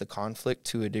 understands the conflict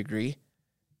to a degree,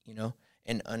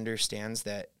 and understands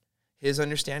that his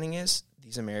understanding is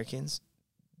these Americans,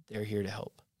 they're here to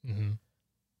help. Mm-hmm.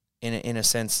 In a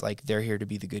sense, like they're here to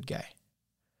be the good guy.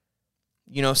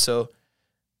 So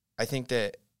I think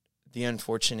that the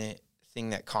unfortunate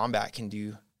thing that combat can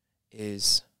do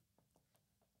is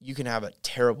you can have a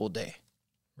terrible day.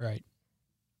 Right.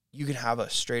 You can have a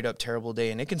straight up terrible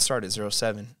day, and it can start at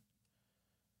 07.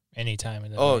 Anytime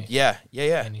in the day.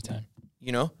 Yeah. Anytime.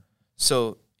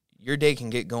 So your day can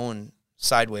get going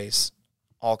sideways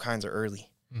all kinds of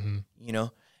early,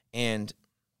 and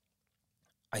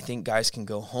I think guys can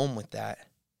go home with that,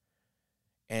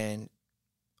 and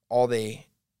all they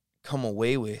come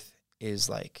away with is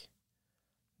like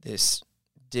this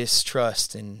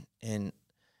distrust and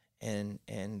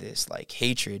this like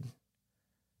hatred,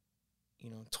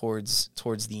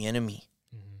 towards the enemy.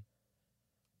 Mm-hmm.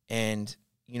 And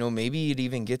maybe it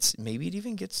even gets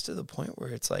to the point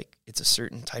where it's like it's a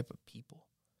certain type of people,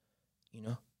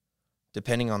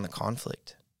 depending on the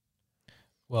conflict.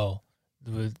 Well,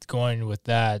 going with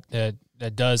that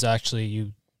does actually,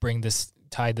 you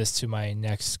tie this to my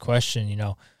next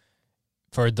question.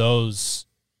 For those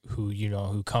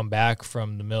who come back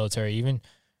from the military, even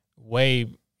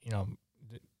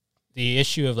the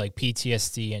issue of like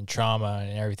PTSD and trauma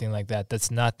and everything like that,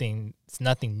 it's nothing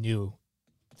new.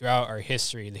 Throughout our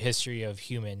history, the history of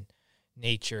human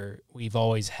nature, we've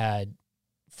always had,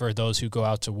 for those who go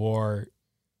out to war,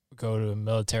 go to a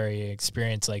military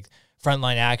experience, like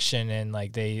frontline action, and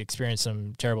like they experience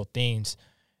some terrible things,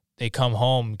 they come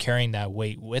home carrying that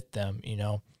weight with them,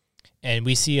 and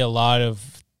we see a lot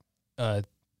of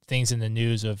things in the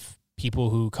news of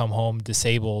people who come home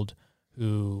disabled,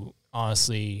 who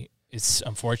honestly, it's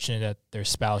unfortunate that their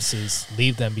spouses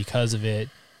leave them because of it,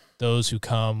 those who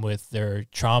come with their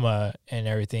trauma and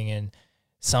everything, and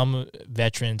some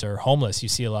veterans are homeless. You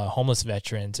see a lot of homeless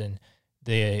veterans, and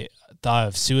the thought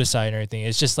of suicide and everything.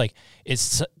 It's just like,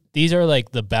 these are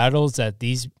like the battles that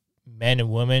these men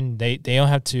and women, they don't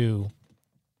have to,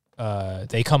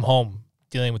 they come home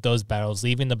dealing with those battles,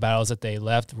 leaving the battles that they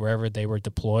left wherever they were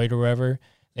deployed or wherever.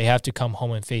 They have to come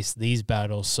home and face these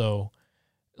battles. So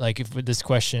like, if with this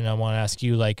question, I want to ask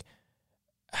you, like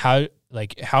how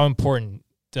important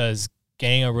does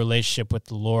getting a relationship with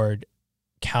the Lord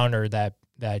counter that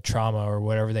trauma or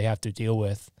whatever they have to deal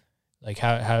with? Like,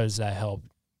 how does that help?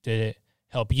 Did it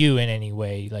help you in any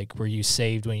way? Like, were you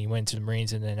saved when you went to the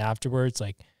Marines, and then afterwards?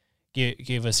 Like,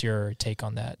 give us your take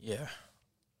on that. Yeah.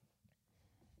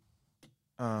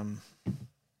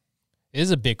 It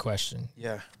is a big question.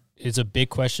 Yeah. It's a big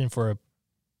question for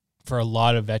a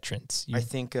lot of veterans. I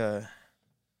think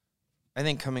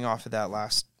coming off of that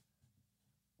last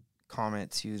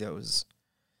comment too, that was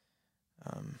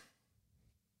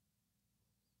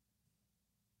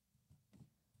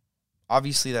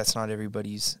obviously that's not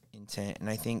everybody's intent, and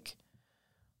I think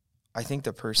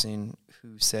the person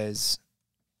who says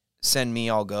send me,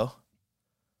 I'll go,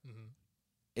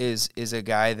 is a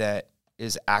guy that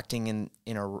is acting in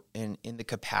the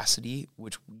capacity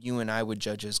which you and I would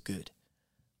judge as good,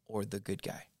 or the good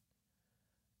guy.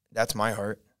 That's my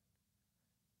heart.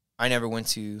 I never went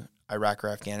to Iraq or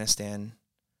Afghanistan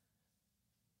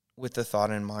with the thought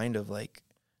in mind of like,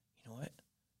 you know what?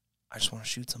 I just want to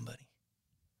shoot somebody.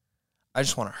 I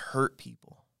just want to hurt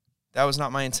people. That was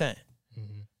not my intent.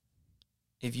 Mm-hmm.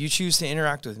 If you choose to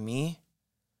interact with me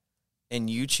and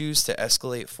you choose to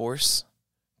escalate force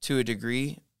to a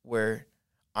degree where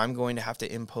I'm going to have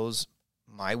to impose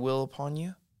my will upon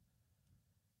you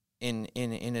in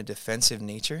a defensive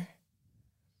nature,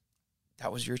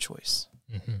 that was your choice.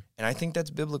 Mm-hmm. And I think that's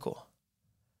biblical.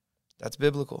 That's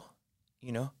biblical,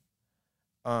 you know?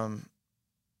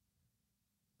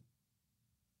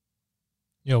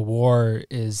 War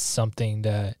is something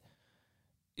that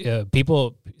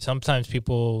sometimes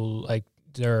people like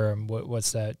they're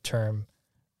what's that term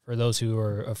for those who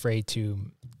are afraid to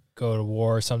go to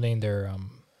war or something? They're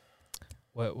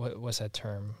what's that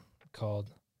term called?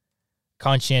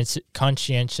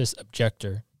 Conscientious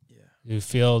objector. Yeah. You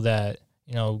feel that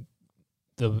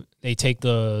they take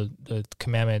the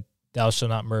commandment "Thou shalt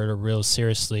not murder" real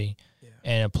seriously,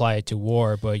 and apply it to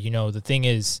war. But the thing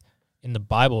is, in the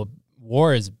Bible,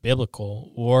 war is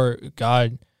biblical.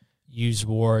 God used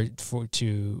war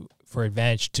for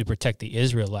advantage to protect the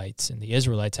Israelites, and the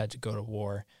Israelites had to go to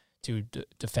war to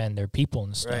defend their people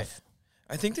and stuff. Right.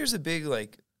 I think there's a big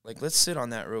like let's sit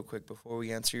on that real quick before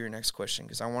we answer your next question,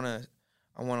 because I want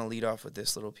to lead off with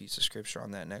this little piece of scripture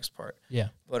on that next part. Yeah.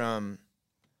 But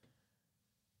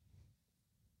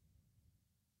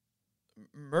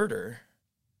murder.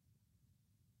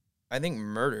 I think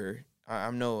murder.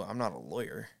 I'm not a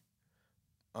lawyer.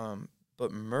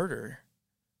 But murder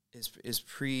is it's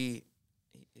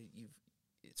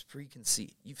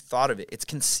preconceived. You've thought of it. It's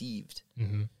conceived.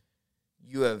 Mm-hmm.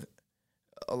 You have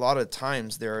a lot of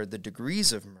times there are the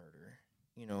degrees of murder,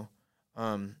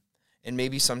 and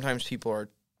maybe sometimes people are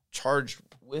charged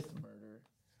with murder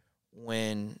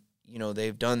when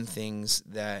they've done things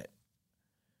that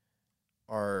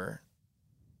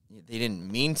they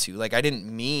didn't mean to. Like, I didn't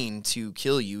mean to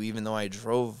kill you, even though I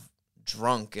drove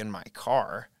drunk in my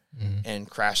car and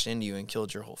crashed into you and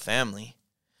killed your whole family.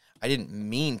 I didn't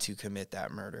mean to commit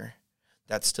that murder.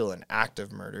 That's still an act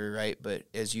of murder, right? But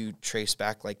as you trace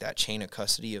back like that chain of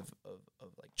custody of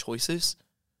like choices,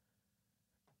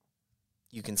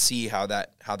 you can see how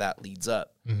that leads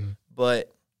up. Mm-hmm.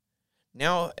 But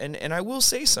now, and I will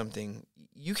say something,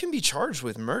 you can be charged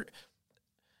with murder.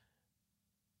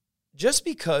 Just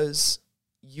because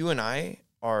you and I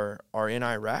are in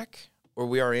Iraq or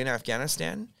we are in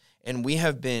Afghanistan, and we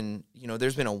have been,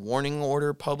 there's been a warning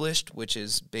order published, which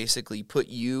is basically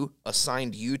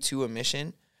assigned you to a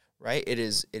mission, right? It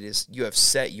is, you have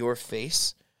set your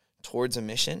face towards a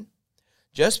mission.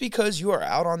 Just because you are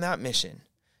out on that mission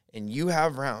and you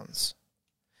have rounds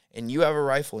and you have a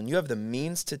rifle and you have the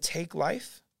means to take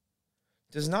life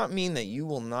does not mean that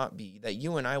you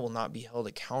and I will not be held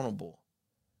accountable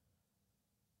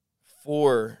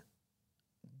for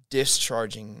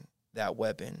discharging that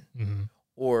weapon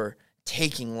or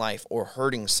taking life or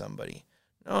hurting somebody.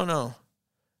 No.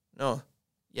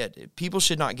 Yeah, people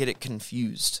should not get it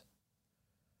confused.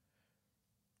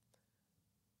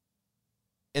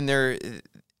 And there,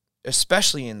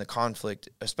 especially in the conflict,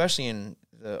 especially in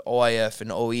the OIF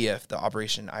and OEF, the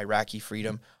Operation Iraqi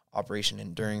Freedom, Operation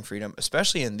Enduring Freedom,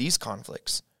 especially in these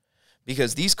conflicts,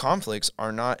 because these conflicts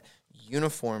are not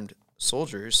uniformed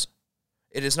soldiers.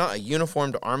 It is not a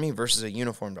uniformed army versus a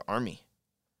uniformed army.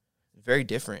 Very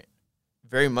different.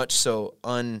 Very much so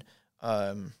what's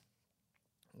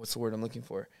the word I'm looking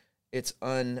for? It's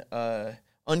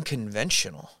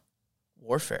unconventional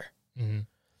warfare. Mm-hmm.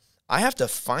 I have to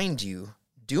find you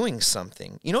doing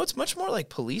something. It's much more like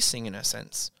policing in a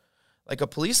sense. Like a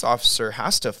police officer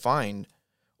has to find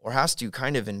or has to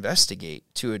kind of investigate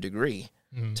to a degree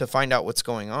to find out what's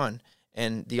going on.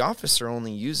 And the officer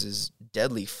only uses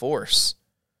deadly force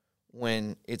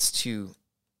when it's to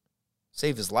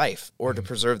save his life or to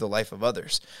preserve the life of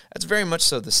others. That's very much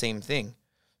so the same thing.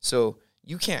 So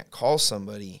you can't call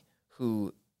somebody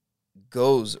who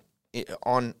goes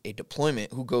on a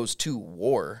deployment, who goes to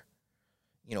war,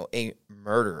 a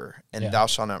murderer, and thou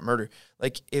shalt not murder.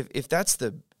 Like if that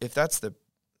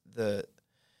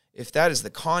is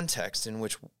the context in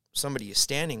which somebody is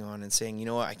standing on and saying,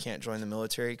 I can't join the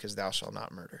military because thou shalt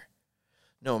not murder.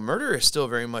 No, murder is still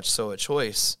very much so a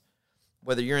choice,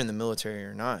 whether you're in the military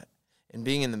or not. And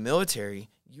being in the military,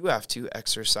 you have to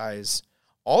exercise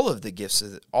all of the gifts,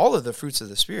 all of the fruits of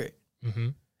the Spirit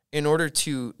in order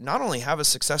to not only have a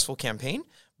successful campaign,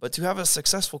 but to have a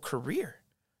successful career.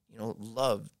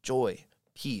 Love, joy,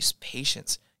 peace,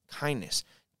 patience, kindness,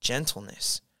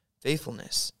 gentleness,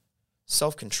 faithfulness,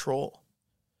 self-control.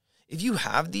 If you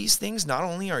have these things, not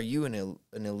only are you an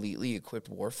elitely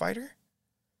equipped warfighter,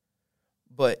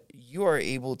 but you are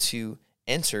able to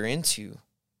enter into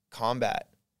combat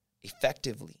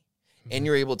effectively, and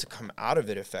you're able to come out of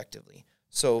it effectively.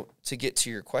 So to get to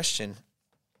your question,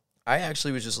 I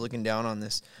actually was just looking down on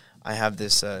this. I have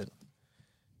this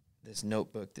this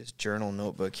notebook, this journal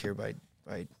notebook here by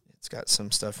it's got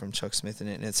some stuff from Chuck Smith in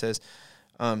it, and it says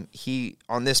he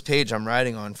on this page I'm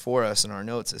writing on for us in our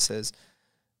notes. It says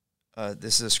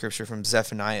this is a scripture from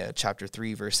Zephaniah chapter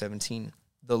 3 verse 17.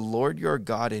 The Lord your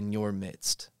God in your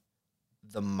midst,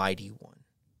 the mighty one,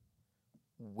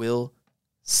 will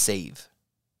save.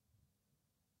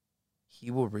 He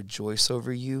will rejoice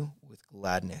over you with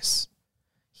gladness.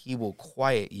 He will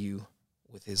quiet you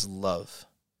with his love.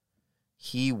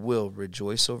 He will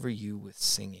rejoice over you with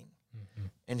singing. Mm-hmm.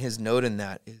 And his note in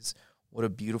that is, what a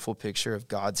beautiful picture of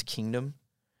God's kingdom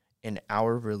and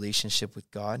our relationship with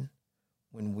God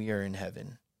when we are in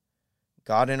heaven.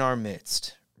 God in our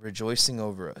midst, rejoicing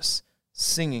over us,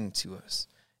 singing to us,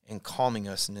 and calming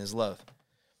us in his love.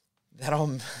 That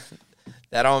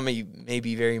all may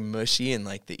be very mushy in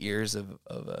like the ears of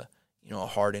a a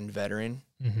hardened veteran,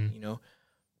 mm-hmm.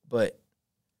 But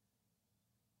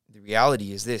the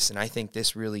reality is this, and I think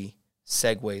this really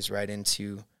segues right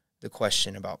into the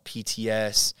question about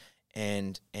PTS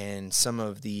and some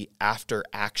of the after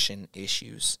action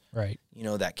issues, right?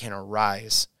 That can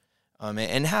arise,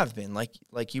 and have been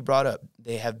like you brought up.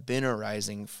 They have been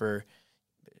arising for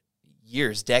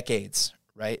years, decades,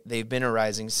 right? They've been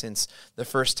arising since the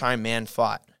first time man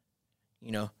fought.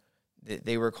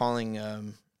 They were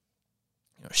calling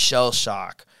shell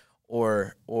shock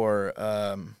or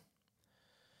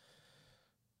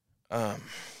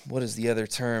what is the other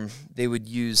term they would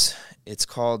use? It's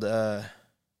called I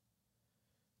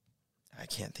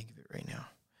can't think of it right now.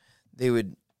 They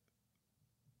would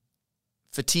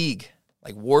fatigue,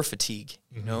 like war fatigue,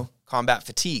 mm-hmm. Combat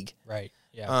fatigue. Right.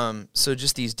 Yeah. So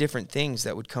just these different things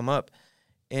that would come up,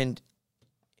 and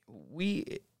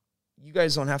you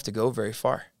guys don't have to go very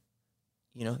far.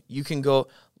 You can go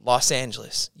Los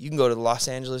Angeles. You can go to the Los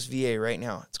Angeles VA right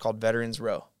now. It's called Veterans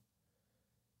Row.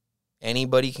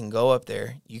 Anybody can go up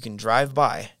there. You can drive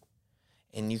by,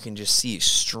 and you can just see a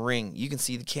string. You can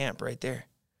see the camp right there.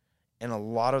 And a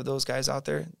lot of those guys out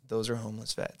there, those are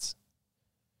homeless vets.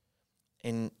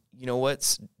 And you know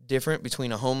what's different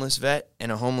between a homeless vet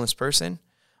and a homeless person?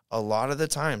 A lot of the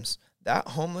times, that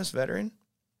homeless veteran,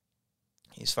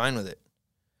 he's fine with it.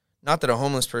 Not that a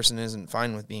homeless person isn't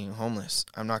fine with being homeless.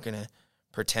 I'm not going to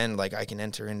pretend like I can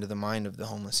enter into the mind of the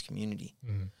homeless community.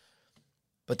 Mm-hmm.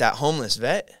 But that homeless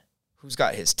vet who's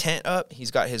got his tent up,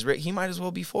 he's got his he might as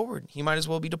well be forward. He might as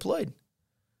well be deployed,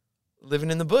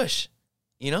 living in the bush,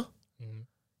 Mm-hmm.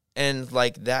 And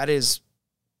that is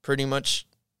pretty much,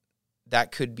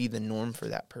 that could be the norm for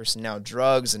that person. Now,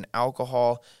 drugs and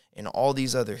alcohol and all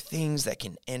these other things that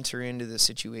can enter into the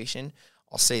situation.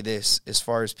 I'll say this, as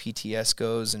far as PTS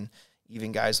goes, and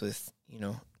even guys with,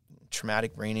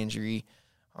 traumatic brain injury,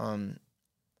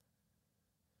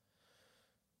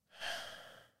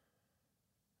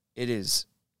 it is,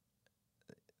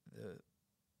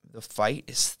 the fight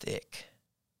is thick,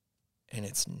 and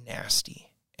it's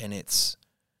nasty, and it's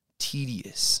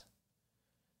tedious.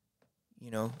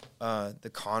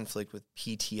 The conflict with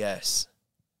PTS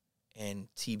and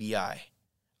TBI.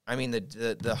 I mean,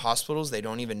 the hospitals, they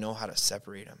don't even know how to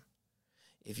separate them.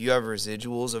 If you have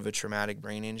residuals of a traumatic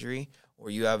brain injury, or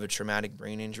you have a traumatic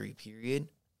brain injury period,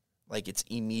 it's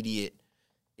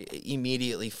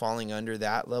immediately falling under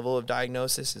that level of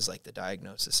diagnosis is like the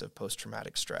diagnosis of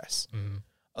post-traumatic stress mm-hmm.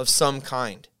 of some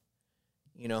kind,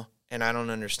 and I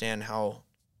don't understand how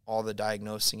all the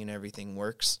diagnosing and everything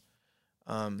works.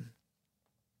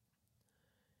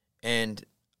 And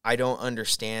I don't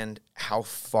understand how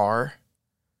far,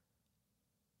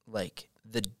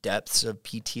 the depths of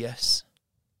PTS,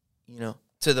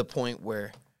 to the point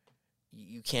where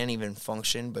you can't even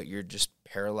function, but you're just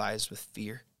paralyzed with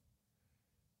fear.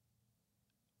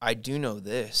 I do know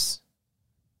this,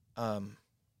 and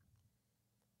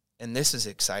this is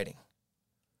exciting,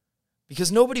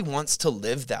 because nobody wants to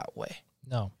live that way.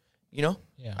 No. Yeah.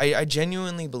 I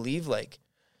genuinely believe,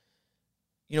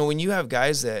 when you have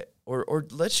guys that, or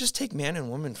let's just take man and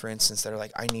woman, for instance, that are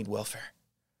like, I need welfare.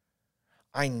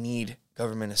 I need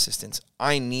government assistance.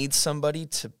 I need somebody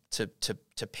to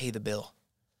pay the bill.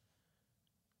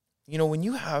 When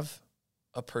you have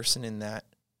a person in that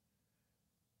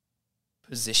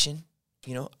position,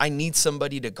 I need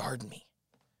somebody to guard me.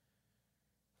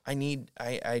 I'm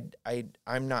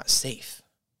not safe.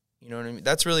 You know what I mean?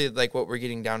 That's really what we're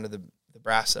getting down to the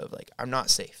brass of. I'm not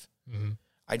safe. Mm-hmm.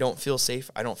 I don't feel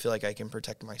safe. I don't feel like I can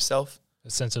protect myself. A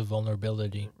sense of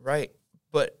vulnerability. Right.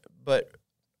 But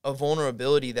a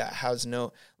vulnerability that has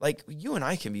no, like, you and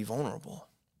I can be vulnerable,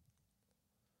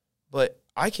 but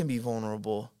I can be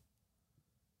vulnerable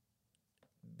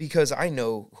because I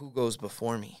know who goes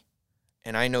before me,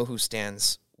 and I know who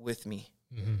stands with me,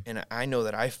 and I know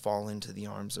that I fall into the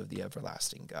arms of the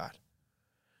everlasting God,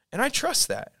 and I trust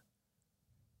that.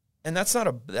 And that's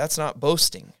not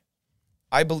boasting.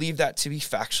 I believe that to be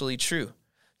factually true,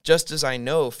 just as I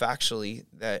know factually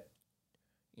that,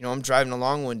 you know, I'm driving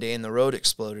along one day and the road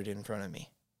exploded in front of me.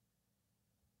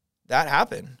 That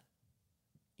happened.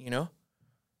 You know,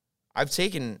 I've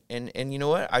taken, and you know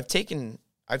what? I've taken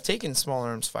small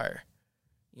arms fire.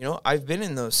 You know, I've been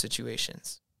in those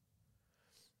situations.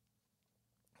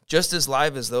 Just as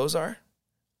live as those are,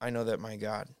 I know that my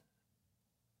God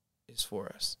is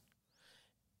for us.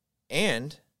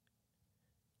 And,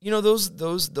 you know,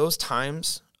 those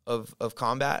times of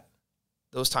combat,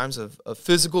 those times of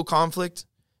physical conflict,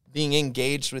 being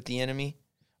engaged with the enemy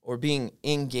or being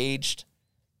engaged,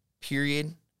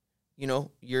 period. You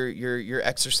know, you're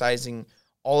exercising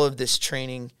all of this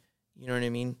training, you know what I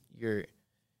mean? You're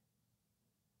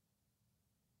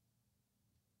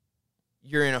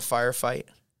in a firefight.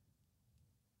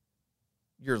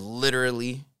 You're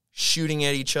literally shooting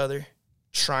at each other,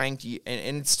 trying to,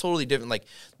 and it's totally different. Like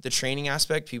the training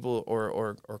aspect, people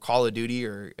or Call of Duty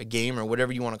or a game or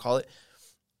whatever you want to call it,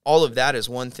 all of that is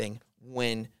one thing.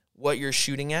 When what you're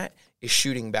shooting at is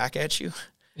shooting back at you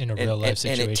in a real life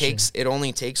situation, and it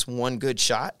only takes one good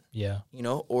shot. Yeah, you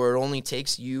know, or it only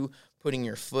takes you putting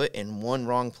your foot in one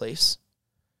wrong place.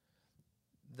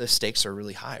 The stakes are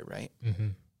really high, right? Mm-hmm.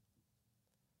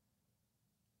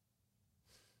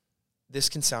 This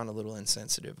can sound a little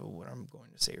insensitive of what I'm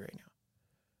going to say right now.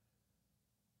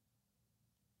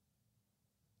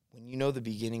 When you know the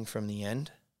beginning from the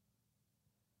end,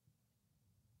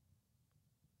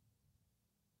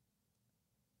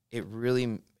 it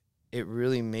really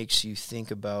makes you think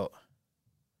about,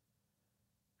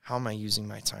 how am I using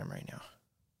my time right now?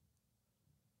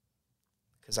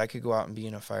 Because I could go out and be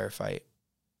in a firefight,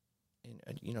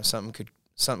 and you know, something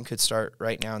could start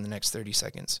right now in the next 30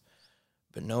 seconds.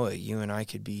 But Noah, you and I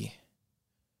could be,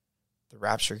 the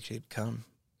rapture could come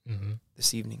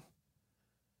this evening.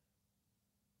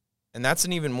 And that's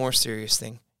an even more serious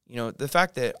thing. You know, the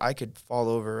fact that I could fall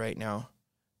over right now,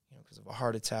 you know, because of a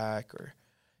heart attack, or,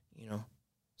 you know,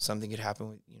 something could happen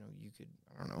with, you know, you could,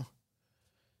 I don't know,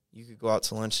 you could go out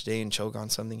to lunch today and choke on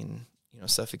something and, you know,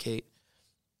 suffocate.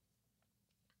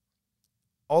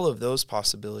 All of those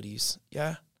possibilities,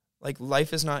 yeah. Like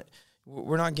life is not,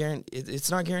 we're not guaranteed, it's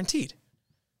not guaranteed,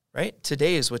 right?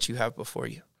 Today is what you have before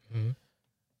you. Mm-hmm.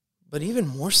 But even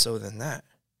more so than that,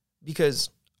 because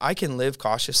I can live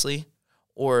cautiously,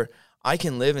 or I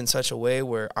can live in such a way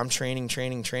where I'm training.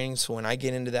 So when I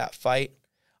get into that fight,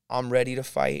 I'm ready to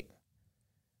fight.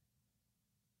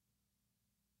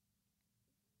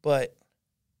 But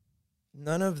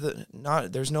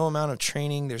there's no amount of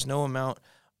training. There's no amount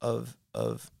of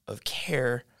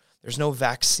care. There's no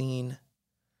vaccine.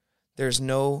 There's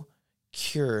no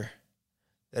cure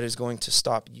that is going to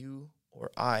stop you or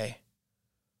I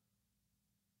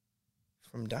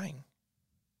from dying.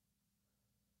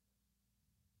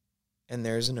 And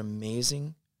there's an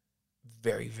amazing,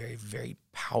 very, very, very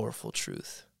powerful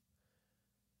truth.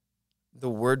 The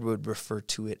word would refer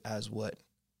to it as what?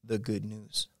 The good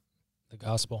news. The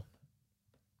gospel.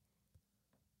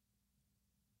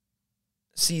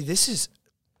 See, this is,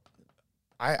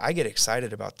 I get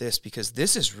excited about this because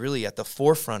this is really at the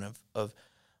forefront of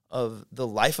the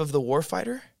life of the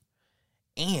warfighter,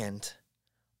 and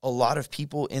a lot of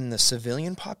people in the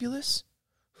civilian populace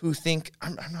who think,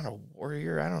 I'm not a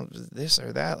warrior, I don't this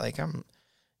or that, like I'm,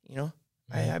 you know,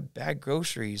 I have bad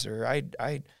groceries, or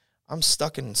I'm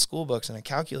stuck in school books and a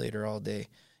calculator all day,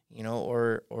 you know,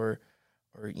 or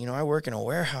you know, I work in a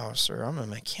warehouse, or I'm a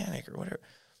mechanic or whatever.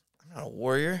 I'm not a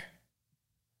warrior.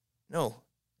 No,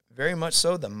 very much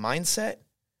so. The mindset,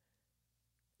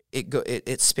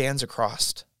 it spans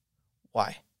across.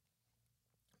 Why?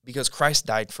 Because Christ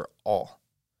died for all.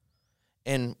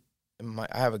 And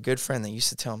I have a good friend that used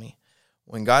to tell me,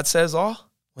 when God says all,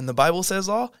 when the Bible says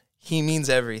all, he means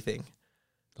everything.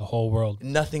 The whole world.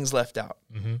 Nothing's left out.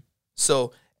 Mm-hmm.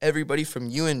 So everybody from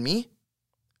you and me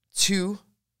to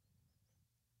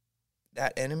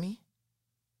that enemy,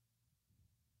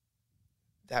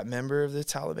 that member of the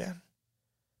Taliban,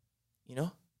 you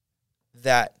know,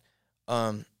 that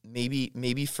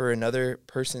maybe for another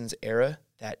person's era,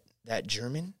 that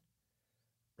German,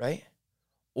 right?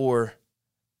 Or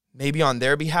maybe on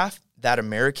their behalf, that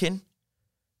American,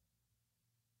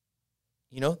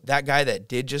 you know, that guy that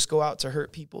did just go out to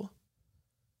hurt people.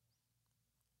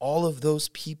 All of those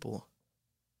people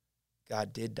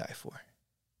God did die for.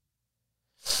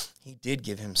 He did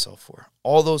give himself for.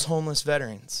 All those homeless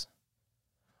veterans,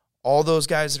 all those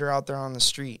guys that are out there on the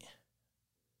street,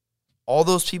 all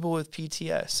those people with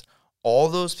PTS, all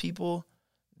those people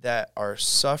that are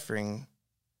suffering,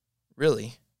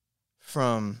 really,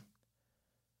 from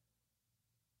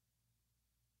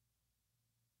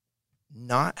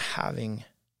not having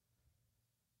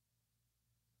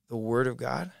the Word of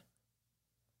God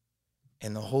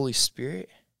and the Holy Spirit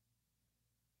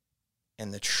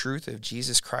and the truth of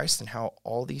Jesus Christ and how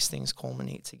all these things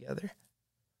culminate together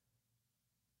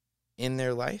in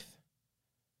their life.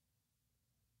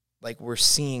 Like we're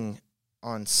seeing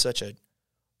on such a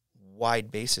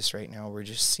wide basis right now, we're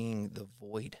just seeing the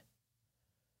void.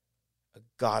 A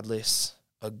godless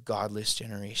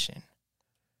generation.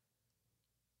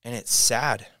 And it's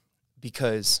sad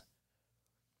because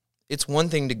it's one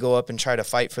thing to go up and try to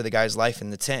fight for the guy's life in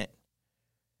the tent.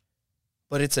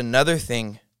 But it's another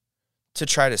thing to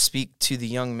try to speak to the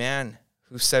young man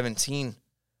who's 17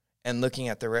 and looking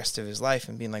at the rest of his life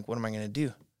and being like, what am I going to do?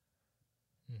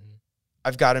 Mm-hmm.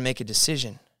 I've got to make a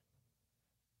decision.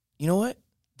 You know what?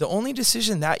 The only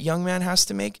decision that young man has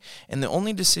to make and the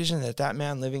only decision that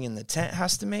man living in the tent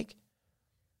has to make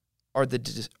are the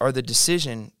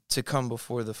decision to come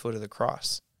before the foot of the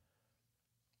cross.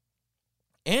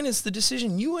 And it's the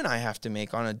decision you and I have to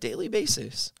make on a daily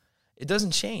basis. It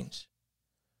doesn't change.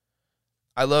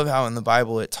 I love how in the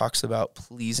Bible it talks about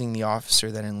pleasing the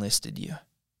officer that enlisted you.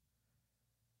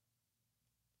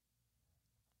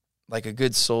 Like a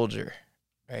good soldier,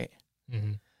 right?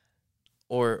 Mm-hmm.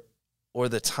 Or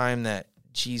the time that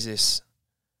Jesus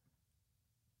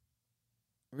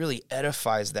really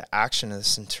edifies the action of the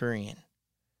centurion.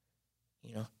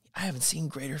 You know, I haven't seen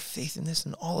greater faith in this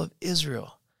in all of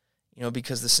Israel. You know,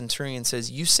 because the centurion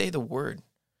says, you say the word.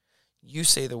 You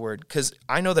say the word. Because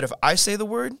I know that if I say the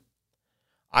word,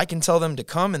 I can tell them to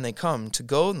come and they come, to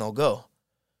go and they'll go.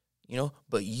 You know,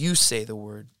 but you say the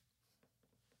word.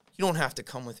 You don't have to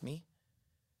come with me.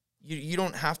 You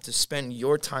don't have to spend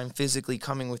your time physically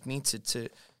coming with me to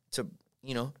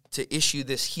issue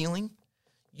this healing.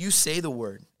 You say the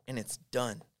word and it's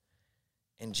done.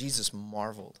 And Jesus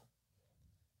marveled.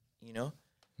 You know,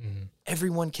 mm-hmm.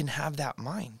 Everyone can have that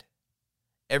mind.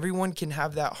 Everyone can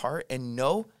have that heart and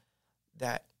know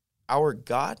that our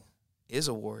God is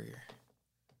a warrior.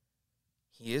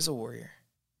 He is a warrior.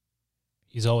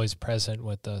 He's always present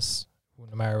with us,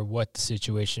 no matter what the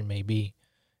situation may be.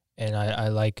 And I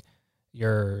like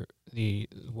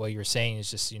what you're saying is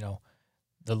just, you know,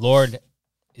 the Lord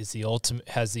is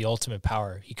has the ultimate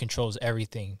power. He controls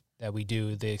everything that we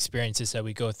do, the experiences that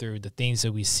we go through, the things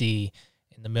that we see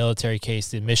in the military case,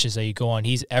 the missions that you go on.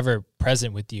 He's ever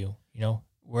present with you, you know,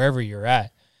 wherever you're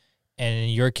at. And in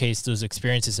your case, those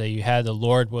experiences that you had, the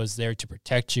Lord was there to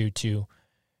protect you, to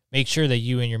make sure that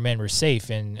you and your men were safe.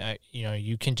 And, you know,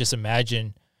 you can just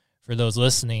imagine for those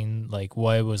listening, like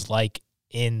what it was like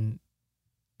in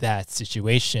that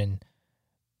situation.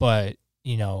 But,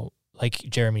 you know, like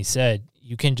Jeremy said,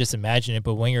 you can just imagine it.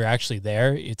 But when you're actually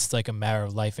there, it's like a matter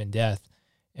of life and death.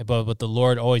 But with the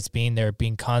Lord always being there,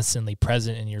 being constantly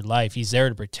present in your life, he's there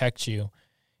to protect you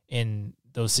in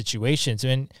those situations.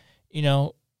 And, you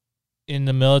know, in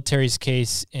the military's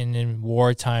case and in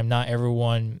wartime, not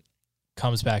everyone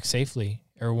comes back safely.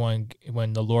 Everyone,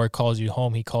 when the Lord calls you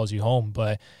home, he calls you home.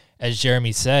 But as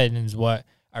Jeremy said, and is what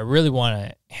I really want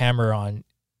to hammer on,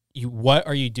 what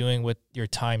are you doing with your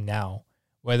time now?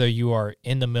 Whether you are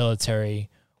in the military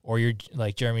or you're,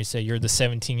 like Jeremy said, you're the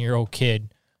 17-year-old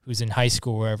kid who's in high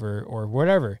school, wherever, or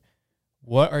whatever.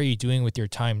 What are you doing with your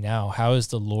time now? How is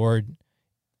the Lord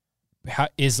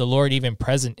even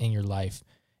present in your life?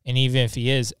 And even if he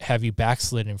is, have you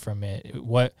backslidden from it?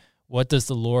 What does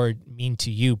the Lord mean to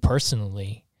you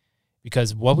personally?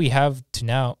 Because what we have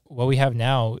now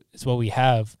is what we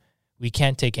have. We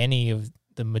can't take any of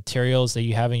the materials that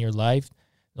you have in your life.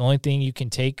 The only thing you can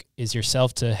take is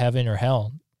yourself to heaven or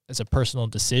hell. It's a personal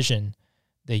decision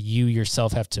that you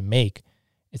yourself have to make.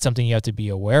 It's something you have to be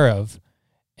aware of.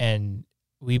 And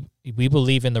we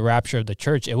believe in the rapture of the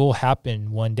church. It will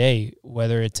happen one day,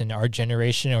 whether it's in our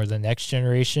generation or the next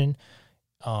generation.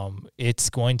 It's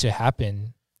going to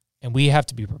happen, and we have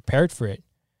to be prepared for it.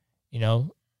 You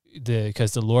know,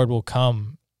 because the Lord will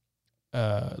come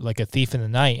like a thief in the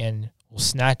night and will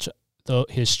snatch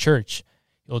his church.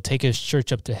 He'll take his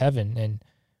church up to heaven, and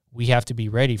we have to be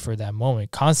ready for that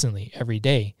moment constantly, every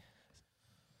day.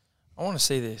 I want to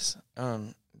say this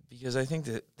because I think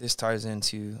that this ties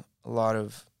into a lot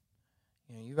of,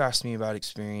 you know, you've asked me about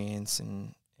experience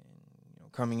and you know,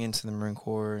 coming into the Marine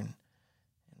Corps and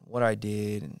what I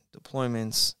did and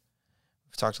deployments.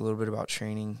 We've talked a little bit about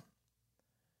training.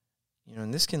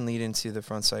 and this can lead into the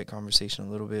front sight conversation a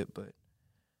little bit, but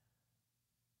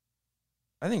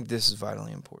I think this is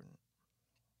vitally important.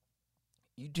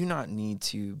 You do not need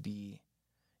to be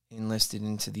enlisted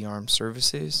into the armed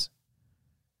services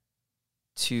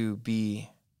to be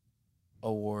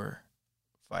a war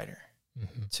fighter,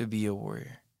 to be a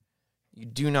warrior. You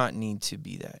do not need to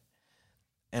be that.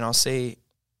 And I'll say,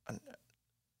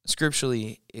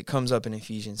 scripturally, it comes up in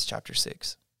Ephesians chapter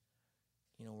 6,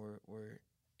 where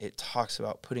it talks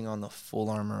about putting on the full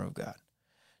armor of God.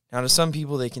 Now, to some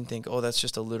people, they can think, oh, that's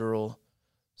just a literal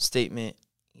statement,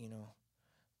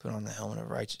 put on the helmet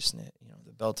of righteousness,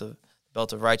 the belt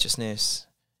of righteousness,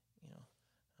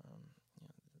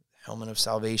 helmet of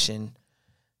salvation,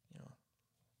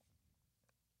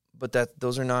 but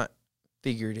those are not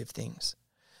figurative things,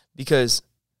 because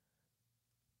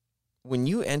when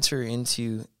you enter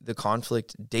into the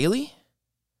conflict daily,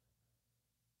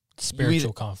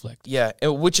 spiritual conflict,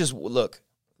 which is, look,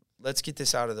 let's get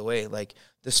this out of the way. Like,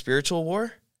 the spiritual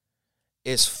war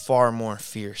is far more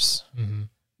fierce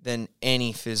than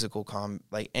any physical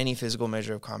any physical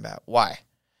measure of combat. Why?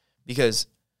 Because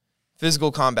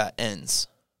physical combat ends,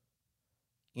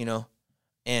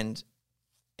 and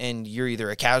you're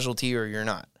either a casualty or you're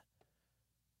not.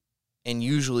 And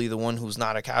usually the one who's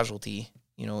not a casualty,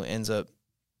 ends up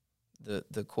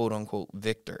the quote unquote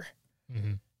victor.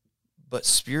 But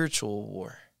spiritual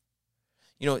war,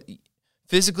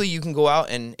 physically you can go out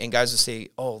and guys will say,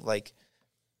 oh,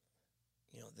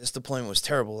 this deployment was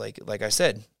terrible. Like I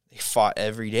said, they fought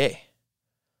every day.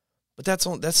 But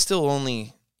that's still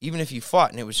only, even if you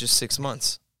fought and it was just 6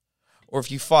 months, or if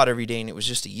you fought every day and it was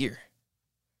just a year.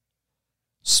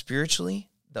 Spiritually,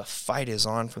 the fight is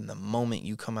on from the moment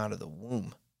you come out of the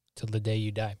womb till the day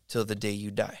you die.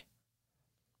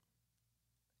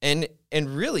 And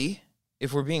really,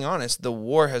 if we're being honest, the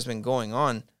war has been going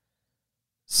on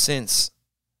since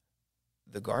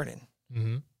the garden.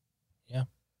 Yeah.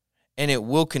 And it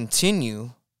will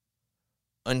continue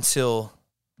until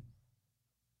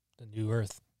the new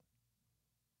earth.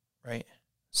 Right?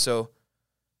 So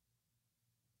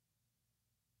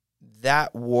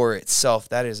that war itself,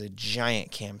 that is a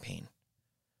giant campaign.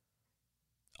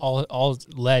 All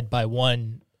led by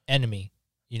one enemy,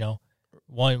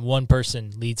 One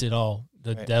person leads it all.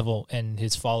 The devil and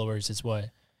his followers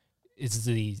is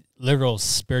the literal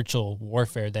spiritual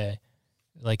warfare that,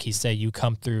 like he said, you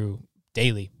come through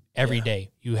daily, every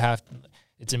day.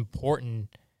 It's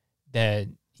important that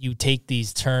you take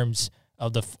these terms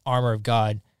of the armor of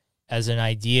God as an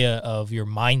idea of your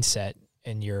mindset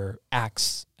and your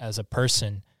acts as a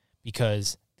person,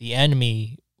 because the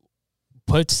enemy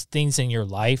puts things in your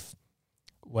life,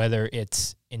 whether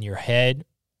it's in your head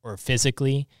or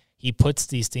physically. He puts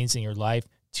these things in your life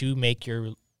to make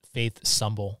your faith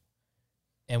stumble.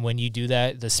 And when you do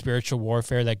that, the spiritual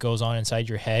warfare that goes on inside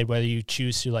your head, whether you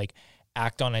choose to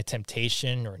act on a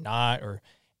temptation or not, or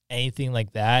anything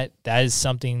like that, that is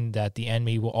something that the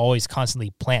enemy will always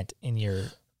constantly plant in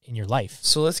your life.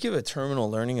 So let's give a terminal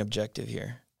learning objective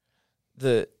here.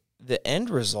 The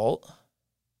end result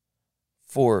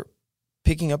for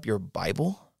picking up your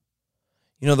Bible,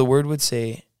 the word would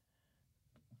say,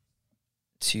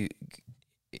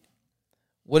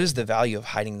 what is the value of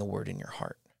hiding the word in your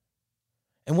heart?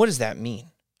 And what does that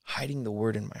mean? Hiding the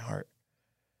word in my heart.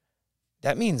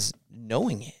 That means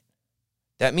knowing it.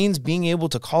 That means being able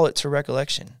to call it to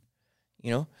recollection.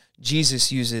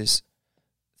 Jesus uses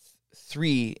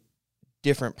 3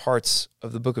 different parts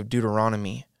of the book of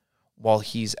Deuteronomy while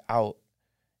he's out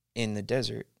in the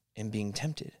desert and being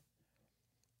tempted.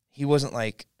 He wasn't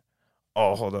like,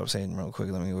 oh, hold up, saying real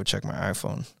quick, let me go check my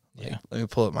iPhone. Let me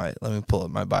pull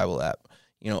up my Bible app.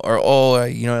 I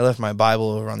left my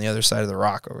Bible over on the other side of the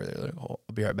rock over there. I'll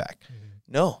be right back.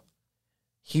 No.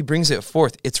 He brings it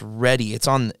forth. It's ready. It's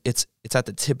at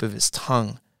the tip of his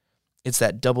tongue. It's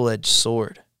that double-edged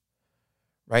sword.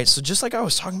 Right? So just like I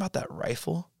was talking about that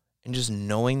rifle, and just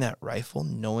knowing that rifle,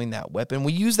 knowing that weapon,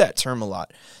 we use that term a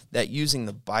lot, that using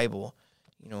the Bible,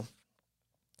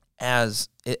 and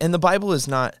the Bible is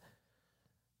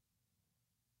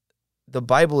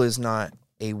not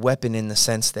a weapon in the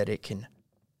sense that it can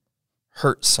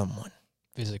hurt someone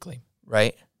physically,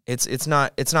 right? It's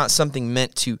not something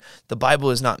meant to, the Bible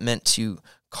is not meant to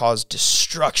cause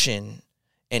destruction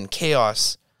and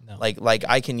chaos. No. Like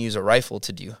I can use a rifle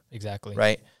to do. Exactly.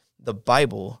 Right? The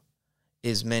Bible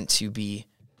is meant to be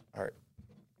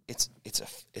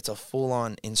it's a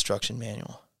full-on instruction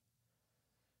manual.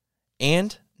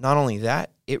 And not only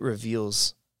that, it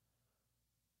reveals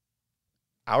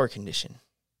our condition,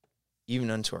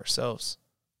 even unto ourselves.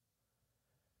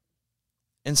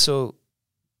 And so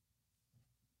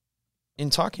in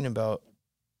talking about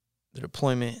the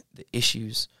deployment, the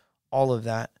issues, all of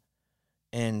that,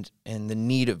 and the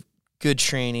need of good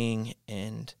training,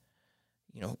 and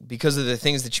because of the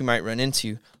things that you might run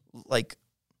into, like,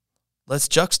 let's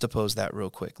juxtapose that real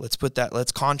quick. Let's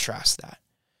contrast that,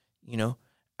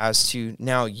 as to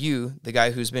now you, the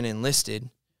guy who's been enlisted,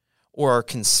 or are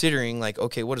considering, like,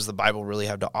 okay, what does the Bible really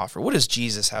have to offer? What does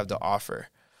Jesus have to offer?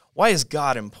 Why is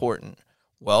God important?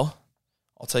 Well,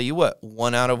 I'll tell you what,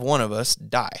 1 out of 1 of us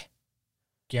die.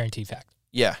 Guaranteed fact.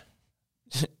 Yeah.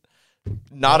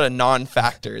 Not a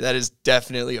non-factor. That is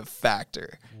definitely a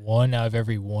factor. 1 out of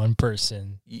every 1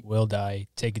 person will die.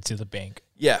 Take it to the bank.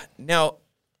 Yeah. Now,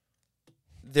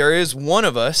 there is one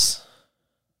of us,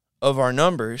 of our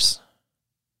numbers,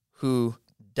 who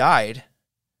died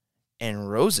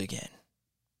and rose again.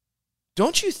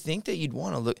 Don't you think that you'd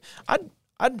want to look?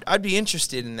 I'd be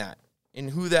interested in that, in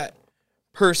who that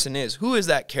person is. Who is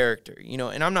that character?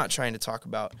 And I'm not trying to talk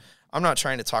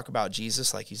about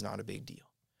Jesus like he's not a big deal.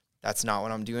 That's not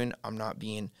what I'm doing. I'm not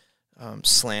being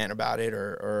slant about it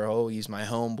or oh, he's my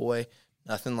homeboy.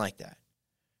 Nothing like that.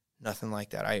 Nothing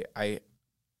like that.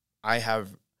 I have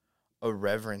a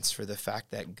reverence for the fact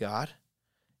that God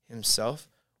himself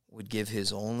would give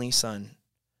his only son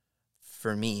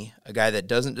for me, a guy that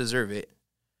doesn't deserve it,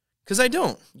 because I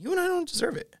don't. You and I don't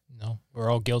deserve it. No,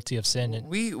 we're all guilty of sin.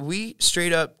 We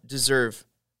straight up deserve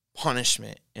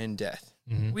punishment and death.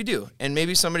 Mm-hmm. We do. And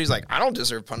maybe somebody's like, I don't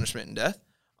deserve punishment and death.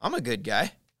 I'm a good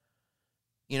guy.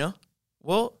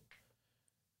 Well,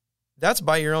 that's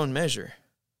by your own measure.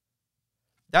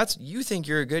 You think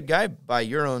you're a good guy by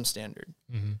your own standard.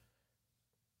 Mm-hmm.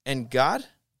 And God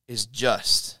is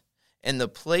just. And the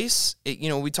place,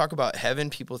 we talk about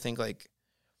heaven, people think like,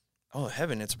 oh,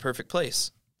 heaven, it's a perfect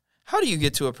place. How do you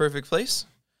get to a perfect place?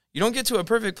 You don't get to a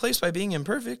perfect place by being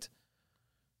imperfect.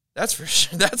 That's for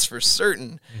sure. That's for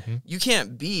certain. Mm-hmm. You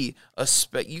can't be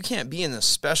in the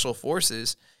special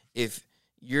forces if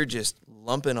you're just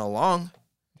lumping along.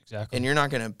 Exactly. And you're not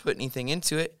going to put anything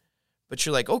into it. But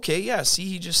you're like, okay, yeah, see,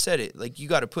 he just said it. Like, you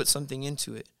got to put something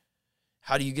into it.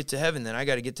 How do you get to heaven then? I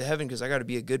got to get to heaven because I got to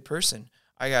be a good person.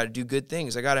 I got to do good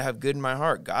things. I got to have good in my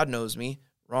heart. God knows me.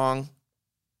 Wrong.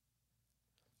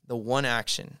 The one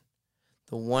action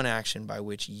by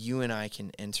which you and I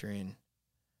can enter in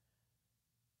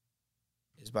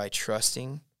is by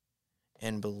trusting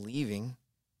and believing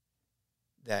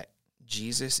that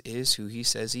Jesus is who he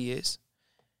says he is,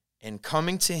 and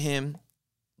coming to him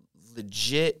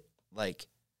legit, like,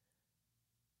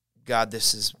 God,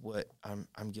 this is what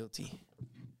I'm guilty.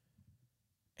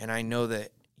 And I know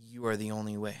that you are the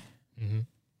only way. Mm-hmm.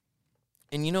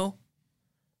 And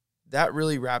that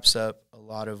really wraps up a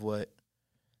lot of what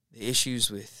the issues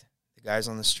with the guys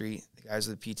on the street, the guys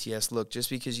with the PTS. Look, just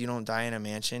because you don't die in a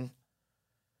mansion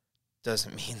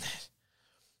doesn't mean that,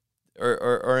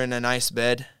 or in a nice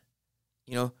bed,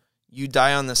 you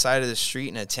die on the side of the street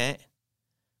in a tent.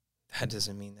 That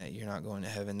doesn't mean that you're not going to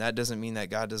heaven. That doesn't mean that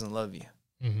God doesn't love you.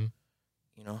 Mm-hmm.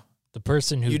 The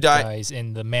person who dies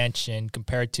in the mansion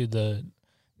compared to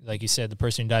like you said, the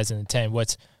person who dies in the tent,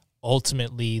 what's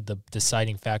ultimately the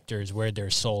deciding factor is where their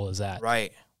soul is at.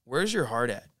 Right. Where's your heart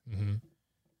at? Mm-hmm.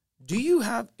 Do you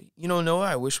have, Noah,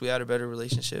 I wish we had a better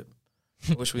relationship.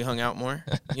 I wish we hung out more.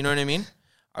 You know what I mean?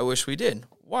 I wish we did.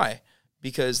 Why?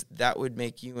 Because that would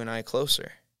make you and I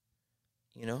closer.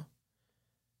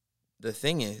 The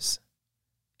thing is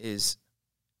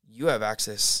you have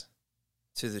access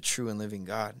to the true and living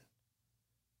God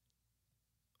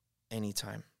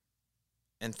anytime.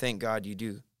 And thank God you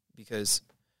do, because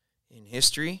in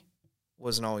history, it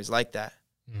wasn't always like that.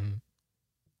 Mm-hmm.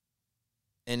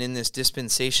 And in this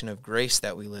dispensation of grace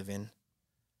that we live in,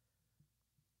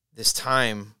 this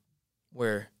time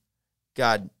where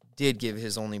God did give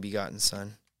his only begotten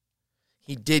son,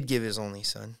 he did give his only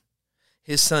son.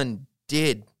 His son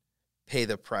did pay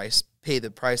the price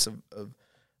of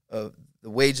the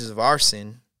wages of our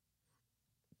sin,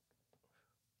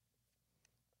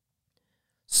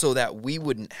 so that we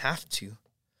wouldn't have to,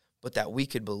 but that we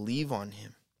could believe on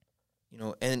him.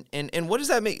 And what does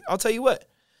that make? I'll tell you what.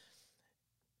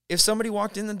 If somebody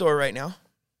walked in the door right now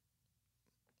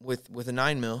with a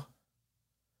 9mm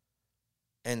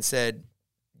and said,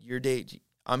 "Your date,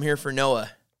 I'm here for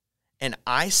Noah," and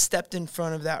I stepped in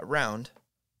front of that round,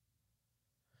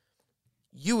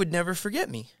 you would never forget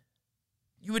me.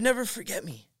 You would never forget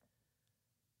me.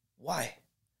 Why?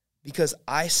 Because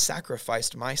I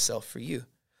sacrificed myself for you.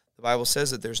 The Bible says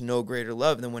that there's no greater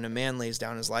love than when a man lays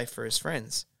down his life for his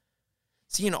friends.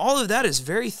 See, and all of that is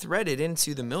very threaded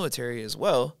into the military as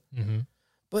well. Mm-hmm.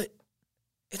 But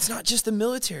it's not just the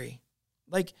military.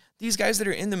 Like, these guys that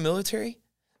are in the military,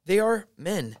 They are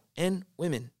men and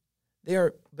women.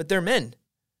 But they're men.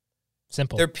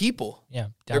 Simple. They're people. Yeah.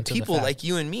 They're people like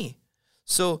you and me.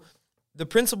 So the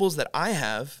principles that I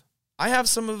have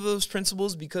some of those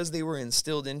principles because they were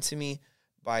instilled into me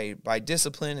by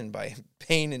discipline and by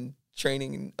pain and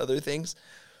training and other things.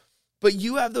 But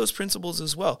you have those principles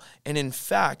as well. And in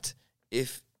fact,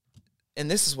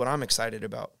 and this is what I'm excited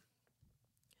about.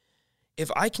 If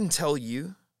I can tell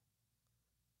you,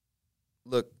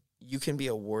 look, you can be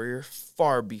a warrior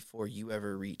far before you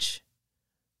ever reach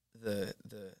the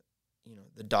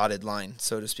dotted line,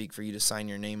 so to speak, for you to sign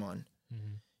your name on.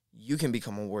 Mm-hmm. You can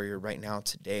become a warrior right now,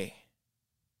 today,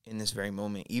 in this very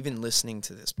moment, even listening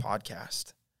to this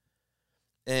podcast.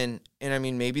 And I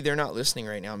mean, maybe they're not listening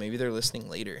right now. Maybe they're listening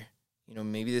later.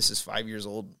 Maybe this is 5 years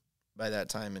old by that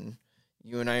time, and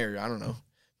you and I are, I don't know,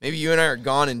 maybe you and I are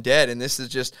gone and dead, and this is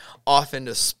just off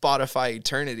into Spotify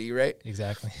eternity, right?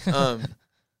 Exactly.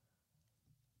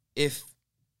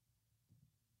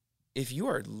 If you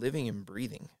are living and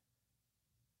breathing,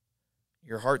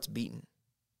 your heart's beating,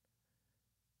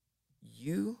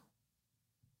 you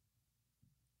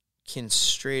can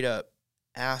straight up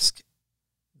ask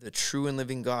the true and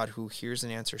living God who hears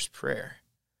and answers prayer,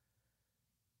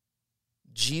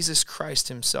 Jesus Christ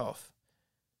himself,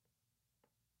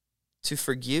 to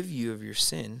forgive you of your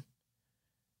sin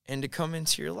and to come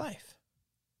into your life.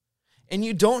 And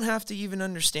you don't have to even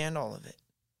understand all of it.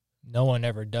 No one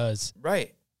ever does.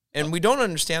 Right. And we don't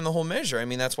understand the whole measure. I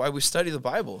mean, that's why we study the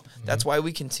Bible. Mm-hmm. That's why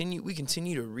we continue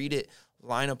to read it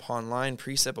line upon line,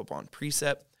 precept upon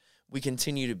precept. We're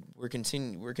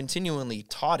continually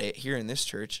taught it here in this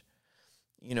church.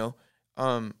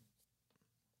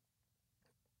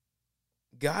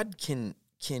 God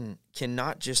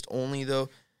cannot just only, though,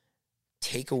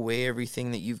 take away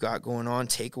everything that you've got going on,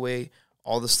 take away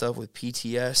all the stuff with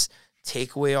PTS,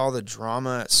 take away all the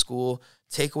drama at school,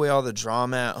 take away all the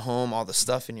drama at home, all the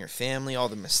stuff in your family, all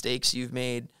the mistakes you've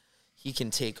made. He can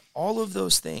take all of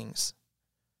those things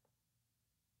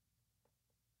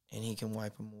and he can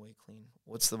wipe them away clean.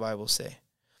 What's the Bible say?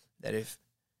 That if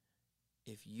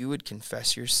you would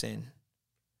confess your sin,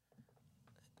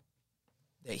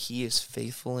 that he is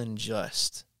faithful and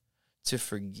just to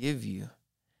forgive you,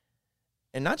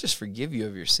 and not just forgive you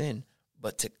of your sin,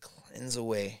 but to cleanse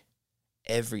away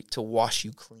to wash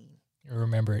you clean.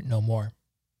 Remember it no more.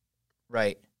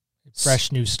 Right.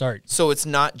 Fresh new start. So it's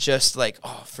not just like,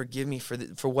 oh, forgive me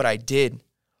for what I did.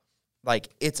 Like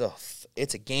it's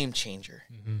a game changer.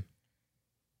 Mm-hmm.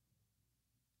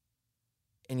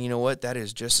 And you know what? That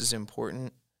is just as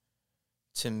important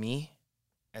to me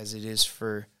as it is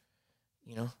for,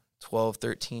 12,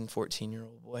 13,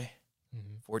 14-year-old boy,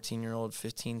 14-year-old,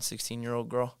 15, 16-year-old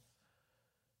girl,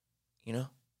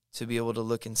 to be able to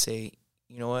look and say,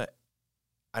 you know what?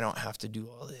 I don't have to do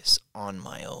all this on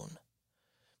my own.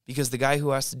 Because the guy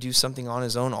who has to do something on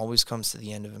his own always comes to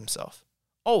the end of himself.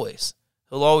 Always.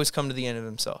 He'll always come to the end of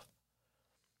himself.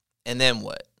 And then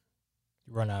what?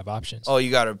 You run out of options. Oh,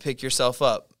 you got to pick yourself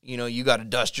up. You got to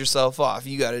dust yourself off.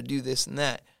 You got to do this and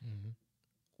that. Mm-hmm.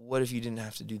 What if you didn't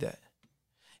have to do that?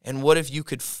 And what if you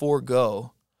could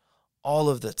forego all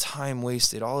of the time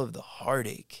wasted, all of the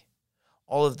heartache,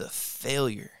 all of the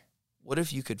failure? What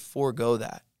if you could forego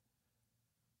that?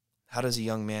 How does a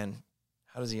young man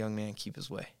keep his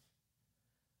way?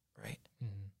 Right?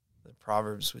 Mm-hmm. The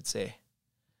Proverbs would say,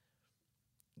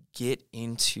 get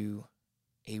into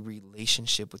a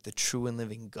relationship with the true and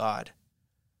living God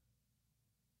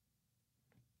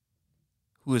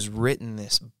who has written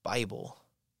this Bible,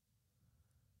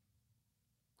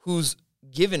 who's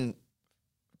given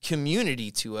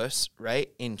community to us, right?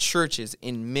 In churches,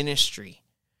 in ministry,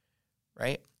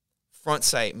 right? Front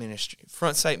Sight Ministry,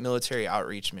 Front Sight Military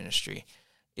Outreach Ministry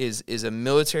is a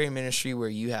military ministry where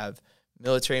you have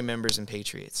military members and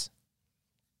patriots.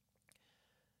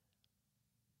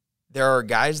 There are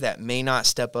guys that may not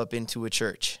step up into a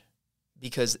church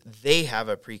because they have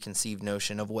a preconceived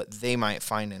notion of what they might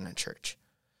find in a church.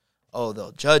 Oh,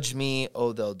 they'll judge me.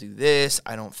 Oh, they'll do this.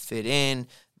 I don't fit in.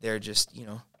 They're just,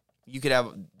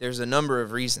 there's a number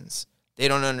of reasons. They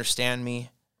don't understand me.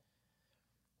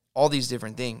 All these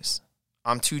different things.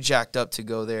 I'm too jacked up to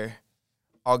go there.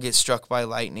 I'll get struck by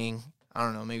lightning. I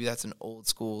don't know. Maybe that's an old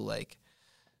school,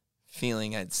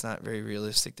 feeling. It's not very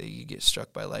realistic that you get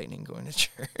struck by lightning going to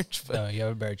church. But no, you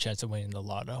have a better chance of winning the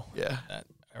lotto. Yeah.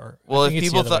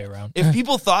 If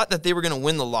people thought that they were going to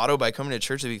win the lotto by coming to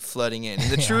church, they'd be flooding in.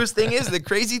 And the truest thing is, the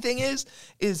crazy thing is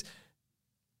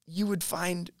you would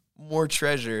find more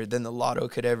treasure than the lotto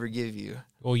could ever give you.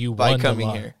 Well, you by won coming the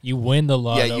lotto. Here. You win the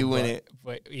lotto. Yeah, you win it.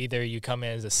 But either you come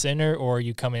in as a sinner or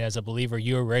you come in as a believer.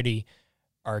 You already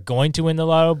are going to win the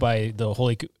lotto by the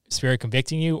Holy Spirit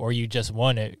convicting you, or you just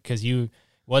won it because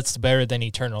what's better than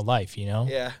eternal life, you know?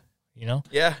 Yeah. You know?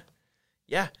 Yeah.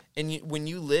 Yeah. And when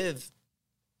you live,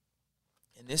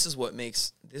 and this is what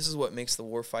makes the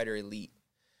warfighter elite.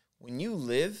 When you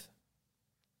live,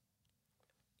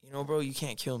 you know, bro, you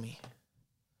can't kill me.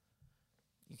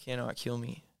 You cannot kill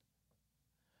me.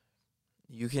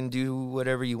 You can do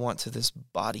whatever you want to this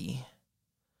body,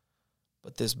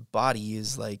 but this body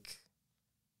is like,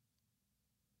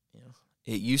 you know,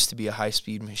 it used to be a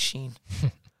high-speed machine.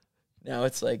 Now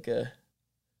it's like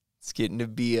it's getting to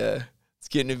be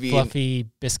fluffy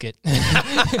biscuit.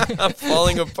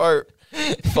 falling apart,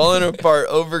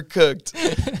 overcooked,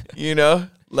 you know,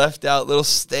 left out, little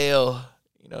stale,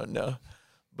 you know, no.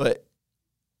 But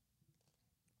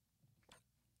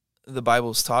the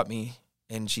Bible's taught me,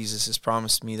 and Jesus has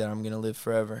promised me that I'm going to live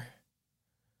forever.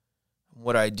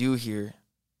 What I do here,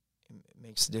 it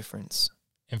makes a difference.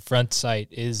 And Front Sight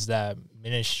is that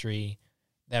ministry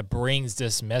that brings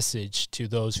this message to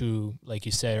those who, like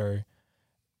you said, are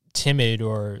timid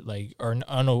or like are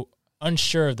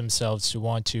unsure of themselves to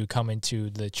want to come into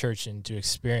the church and to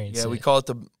experience it. Yeah, we call it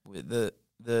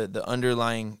the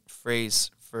underlying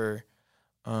phrase for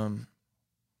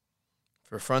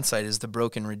Front Sight is the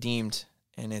broken redeemed,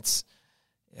 and it's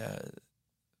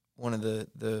one of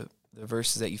the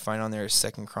verses that you find on there is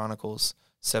 2 Chronicles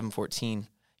 7:14.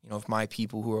 You know, if my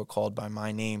people who are called by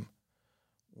my name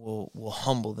will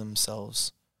humble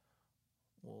themselves,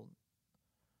 will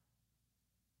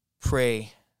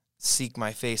pray, seek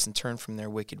my face, and turn from their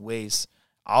wicked ways,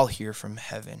 I'll hear from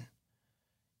heaven.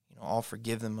 You know, I'll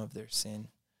forgive them of their sin,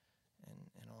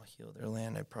 and I'll heal their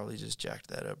land. I probably just jacked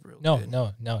that up real good.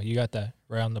 No, you got that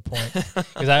right on the point.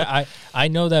 Because I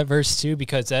know that verse too,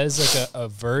 because that is like a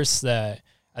verse that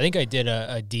I think I did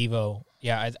a Devo.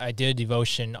 Yeah, I did a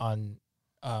devotion on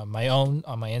my own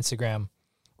on my Instagram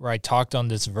where I talked on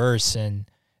this verse, and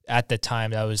at the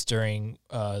time that was during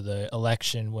the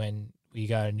election when we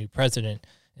got a new president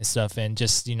and stuff, and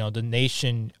just, you know,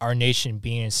 our nation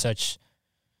being in such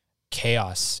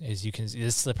chaos, as you can see.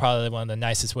 This is probably one of the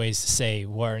nicest ways to say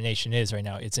what our nation is right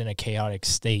now. It's in a chaotic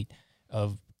state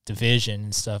of division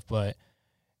and stuff. But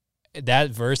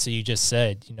that verse that you just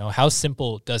said, you know, how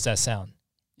simple does that sound?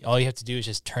 All you have to do is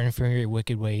just turn from your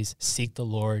wicked ways, seek the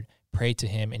Lord, pray to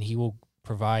him, and he will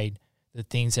provide the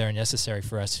things that are necessary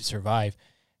for us to survive.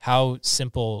 How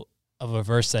simple of a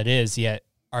verse that is, yet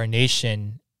our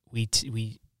nation,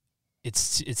 it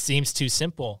seems too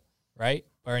simple, right?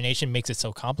 But our nation makes it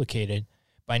so complicated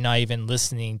by not even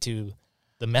listening to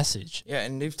the message. Yeah,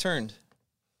 and they've turned.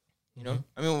 You know,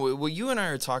 I mean, what you and I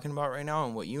are talking about right now,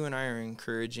 and what you and I are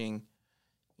encouraging,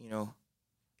 you know,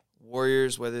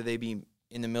 warriors, whether they be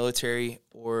in the military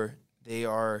or they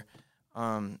are,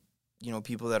 you know,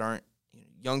 people that aren't,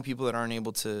 young people that aren't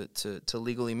able to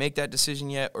legally make that decision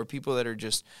yet, or people that are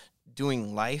just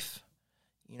doing life,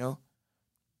 you know,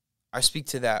 I speak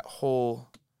to that whole,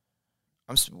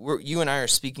 you and I are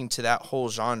speaking to that whole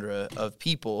genre of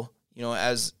people, you know,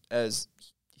 as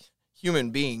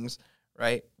human beings,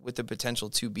 right, with the potential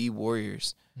to be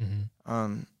warriors.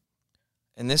 And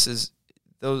this is,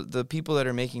 the people that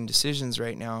are making decisions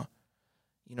right now,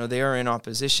 you know, they are in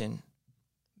opposition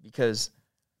because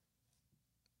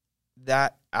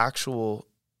that actual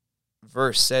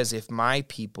verse says, if my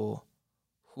people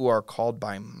who are called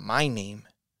by my name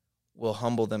will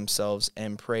humble themselves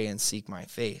and pray and seek my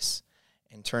face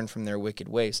and turn from their wicked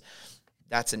ways.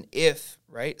 That's an if,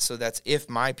 right? So that's if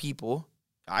my people,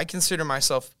 I consider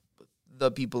myself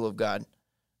the people of God.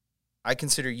 I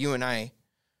consider you and I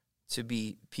to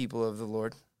be people of the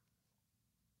Lord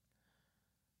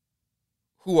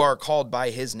who are called by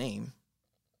his name.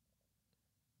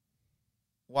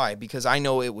 Why? Because I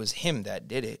know it was him that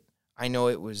did it. I know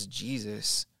it was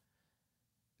Jesus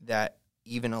that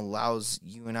even allows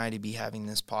you and I to be having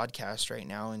this podcast right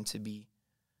now and to be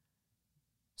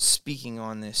speaking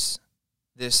on this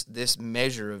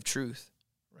measure of truth,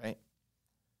 right?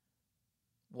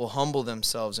 Will humble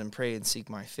themselves and pray and seek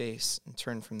my face and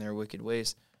turn from their wicked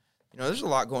ways. You know, there's a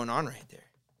lot going on right there.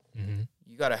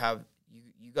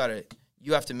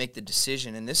 You have to make the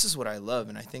decision, and this is what I love,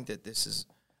 and I think that this is,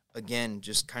 again,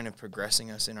 just kind of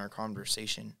progressing us in our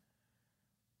conversation.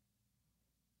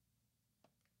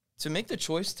 To make the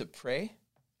choice to pray,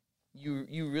 you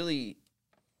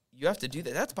have to do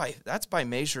that. That's by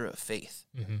measure of faith.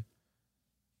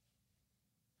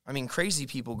 I mean, crazy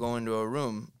people go into a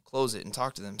room, close it, and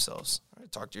talk to themselves.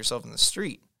 Right? Talk to yourself in the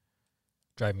street.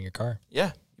 Driving your car.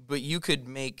 Yeah, but you could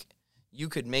make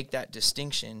that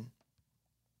distinction,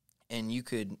 and you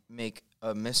could make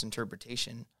a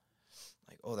misinterpretation.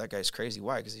 like, oh, that guy's crazy.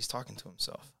 Why? Because he's talking to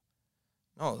himself.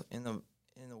 No, in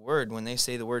the word, when they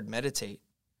say the word meditate,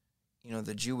 you know,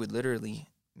 the Jew would literally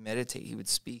meditate. He would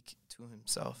speak to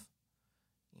himself,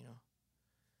 you know.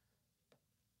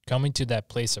 Coming to that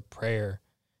place of prayer,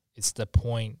 it's the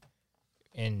point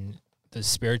in the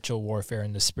spiritual warfare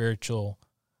and the spiritual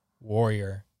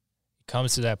warrior. It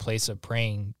comes to that place of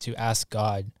praying to ask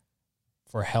God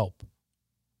for help.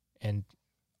 And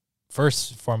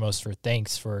first and foremost, for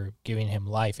thanks for giving him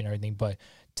life and everything, but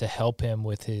to help him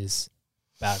with his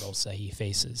battles that he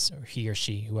faces, or he or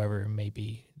she, whoever it may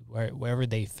be, wherever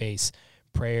they face.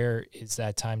 Prayer is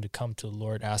that time to come to the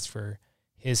Lord, ask for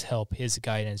his help, his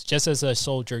guidance. Just as a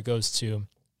soldier goes to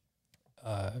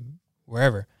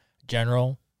wherever,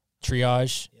 general,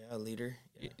 triage, Leader,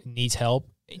 needs help,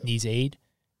 needs aid,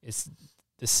 it's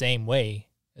the same way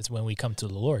as when we come to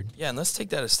the Lord. Yeah, and let's take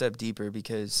that a step deeper,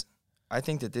 because I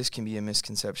think that this can be a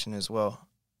misconception as well.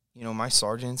 You know, my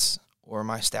sergeants or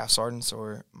my staff sergeants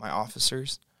or my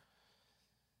officers,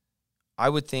 I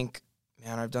would think,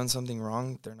 man, I've done something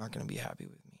wrong. They're not going to be happy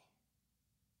with me.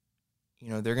 You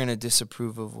know, they're going to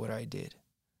disapprove of what I did.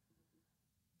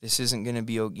 This isn't going to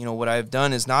be, you know, what I've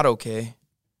done is not okay,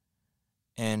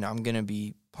 and I'm going to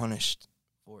be punished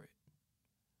for it.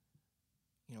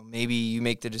 You know, maybe you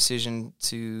make the decision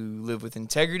to live with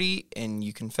integrity and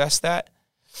you confess that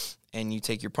and you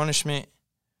take your punishment.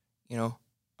 You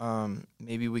know,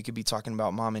 maybe we could be talking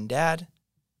about mom and dad,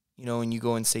 you know, and you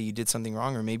go and say you did something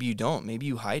wrong, or maybe you don't. Maybe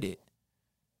you hide it,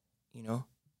 you know,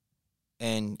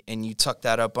 and you tuck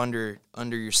that up under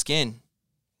your skin,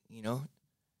 you know.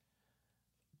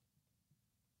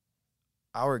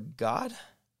 Our God,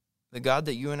 the God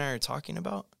that you and I are talking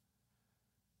about,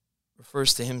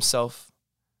 refers to himself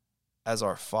as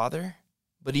our Father,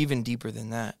 but even deeper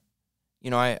than that. You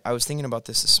know, I was thinking about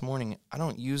this morning. I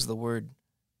don't use the word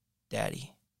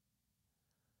daddy.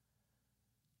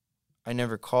 I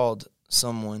never called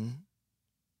someone,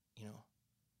 you know,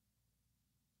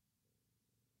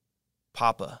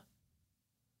 Papa.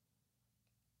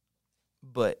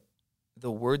 But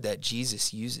the word that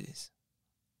Jesus uses,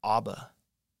 Abba,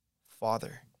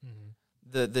 Father,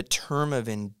 the term of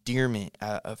endearment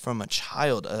from a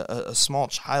child, a small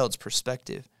child's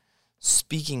perspective,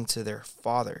 speaking to their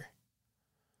father.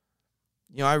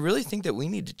 You know, I really think that we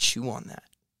need to chew on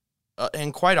that.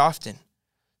 And quite often,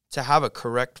 to have a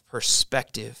correct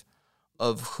perspective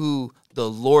of who the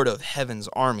Lord of Heaven's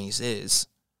armies is,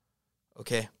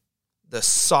 okay? The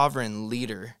sovereign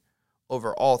leader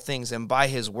over all things, and by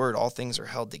his word, all things are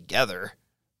held together,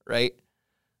 right?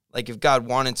 Like, if God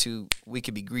wanted to, we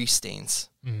could be grease stains,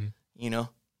 you know?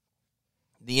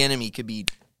 The enemy could be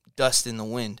dust in the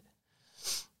wind.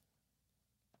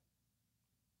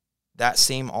 That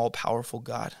same all-powerful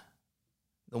God,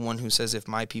 the one who says, if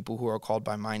my people who are called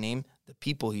by my name, the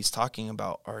people he's talking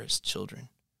about are his children.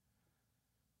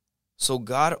 So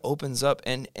God opens up,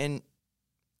 and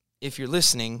if you're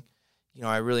listening, you know,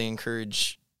 I really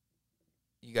encourage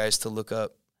you guys to look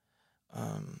up,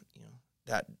 you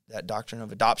know, that doctrine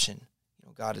of adoption. You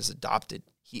know, God is adopted.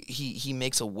 He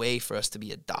makes a way for us to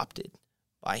be adopted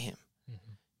by him,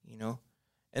 you know,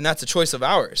 and that's a choice of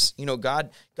ours. You know,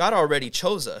 God already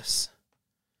chose us.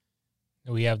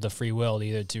 We have the free will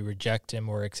either to reject him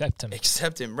or accept him.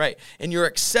 Accept him, right? And you're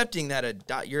accepting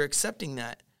that. You're accepting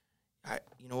that.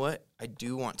 You know what? I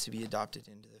do want to be adopted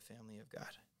into the family of God.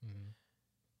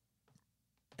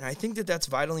 And I think that that's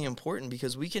vitally important,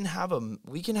 because we can have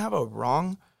a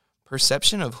wrong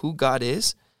perception of who God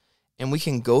is, and we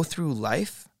can go through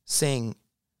life saying,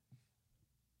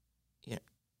 you know,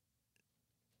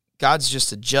 God's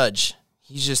just a judge.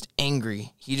 He's just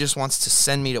angry. He just wants to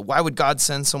send me to, why would God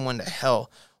send someone to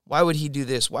hell? Why would he do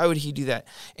this? Why would he do that?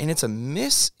 And it's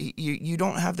you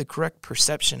don't have the correct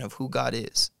perception of who God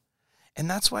is. And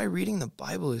that's why reading the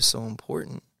Bible is so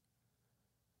important.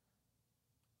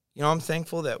 You know, I'm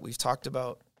thankful that we've talked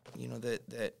about, you know,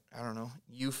 that I don't know,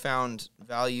 you found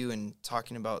value in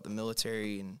talking about the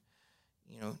military and,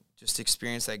 you know, just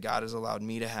experience that God has allowed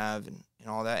me to have and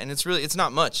all that. And it's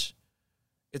not much.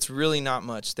 It's really not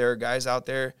much. There are guys out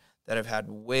there that have had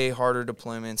way harder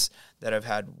deployments, that have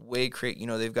had you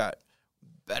know, they've got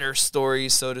better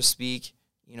stories, so to speak,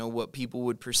 you know, what people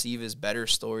would perceive as better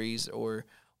stories, or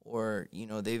you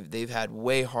know, they've had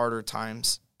way harder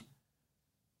times.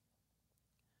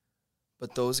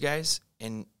 But those guys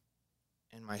and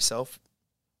myself,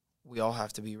 we all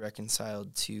have to be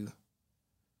reconciled to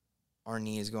our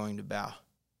knee is going to bow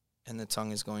and the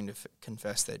tongue is going to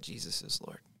confess that Jesus is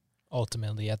Lord.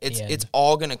 Ultimately, at the end. It's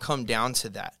all going to come down to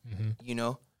that, you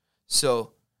know?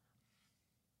 So,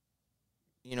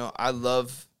 you know, I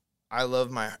love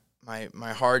my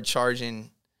my hard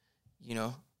charging,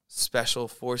 special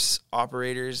force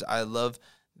operators. I love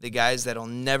the guys that'll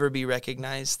never be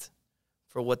recognized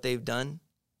for what they've done.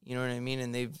 You know what I mean?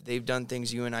 And they've done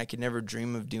things you and I could never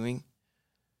dream of doing.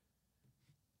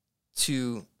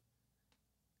 To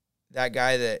that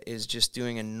guy that is just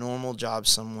doing a normal job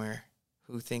somewhere,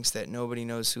 who thinks that nobody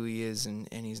knows who he is and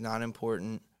he's not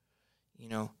important,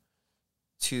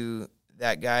 to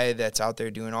that guy that's out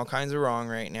there doing all kinds of wrong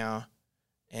right now,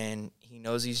 and he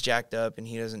knows he's jacked up and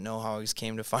he doesn't know how he's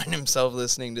came to find himself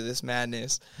listening to this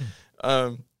madness.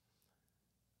 All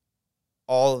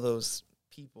of those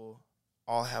people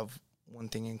all have one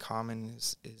thing in common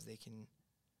is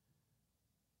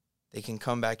they can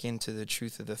come back into the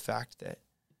truth of the fact that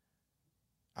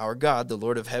our God, the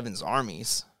Lord of heaven's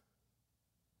armies,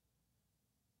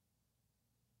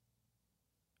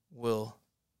 will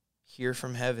hear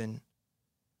from heaven,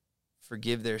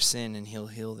 forgive their sin, and he'll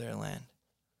heal their land.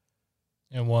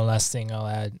 And one last thing I'll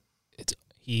add, it's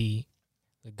the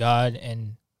God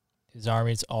and his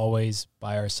army is always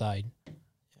by our side.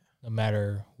 No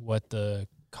matter what the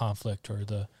conflict or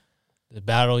the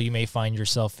battle you may find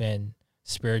yourself in,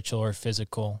 spiritual or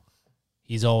physical,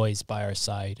 he's always by our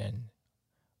side and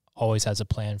always has a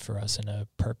plan for us and a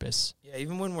purpose. Yeah,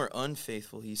 even when we're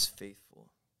unfaithful, he's faithful.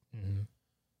 Mm-hmm.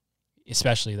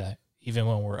 Especially that, even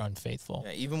when we're unfaithful.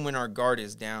 Yeah, even when our guard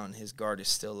is down, his guard is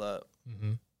still up.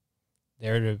 Mm-hmm.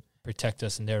 There to protect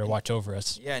us and there to watch over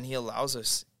us. Yeah, and he allows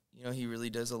us, he really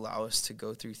does allow us to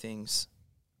go through things,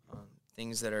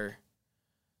 things that are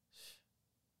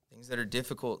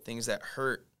difficult, things that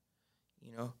hurt,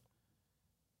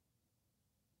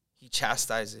 He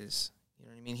chastises, you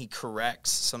know what I mean? He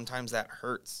corrects. Sometimes that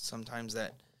hurts. Sometimes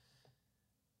that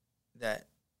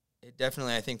it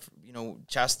definitely, I think,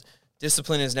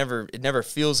 discipline is never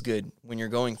feels good when you're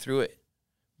going through it,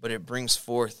 but it brings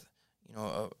forth,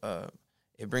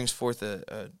 it brings forth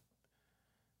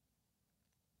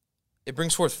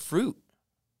fruit.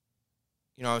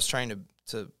 I was trying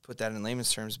to put that in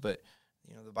layman's terms, but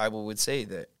the Bible would say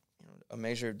that a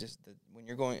measure of when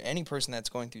you're going, any person that's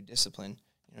going through discipline,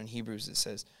 in Hebrews it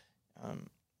says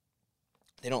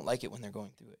they don't like it when they're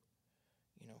going through it,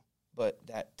 but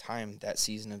that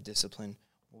season of discipline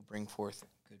will bring forth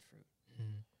good fruit.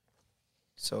 Mm-hmm.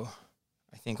 So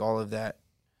I think all of that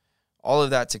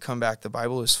to come back, the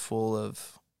Bible is full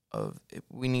of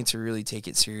we need to really take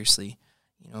it seriously.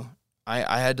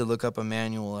 I had to look up a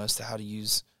manual as to how to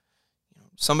use,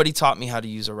 somebody taught me how to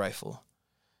use a rifle.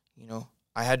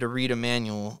 I had to read a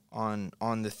manual on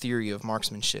the theory of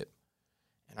marksmanship.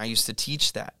 And I used to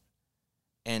teach that.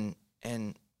 And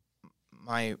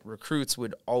my recruits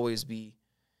would always be,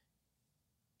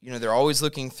 they're always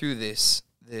looking through this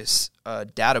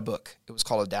data book. It was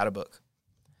called a data book.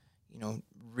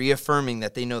 Reaffirming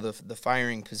that they know the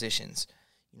firing positions,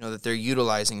 that they're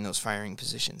utilizing those firing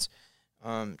positions.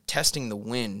 Testing the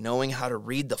wind, knowing how to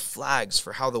read the flags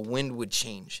for how the wind would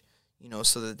change,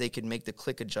 so that they could make the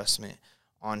click adjustment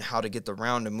on how to get the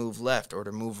round to move left or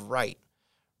to move right.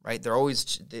 Right? They're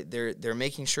always they're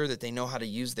making sure that they know how to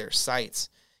use their sights,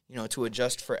 to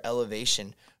adjust for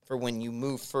elevation for when you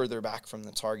move further back from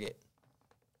the target.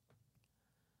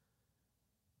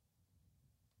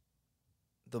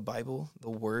 The Bible, the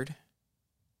Word,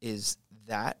 is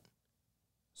that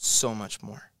so much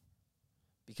more.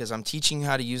 Because I'm teaching you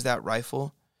how to use that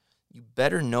rifle, you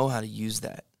better know how to use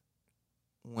that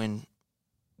when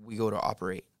we go to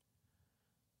operate.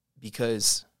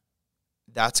 Because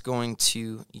that's going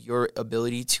to, your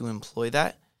ability to employ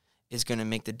that is going to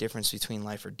make the difference between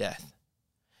life or death.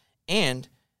 And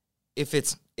if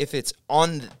the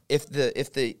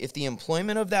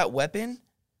employment of that weapon,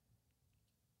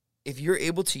 if you're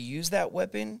able to use that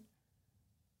weapon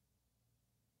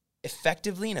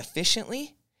effectively and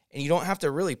efficiently, and you don't have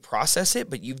to really process it,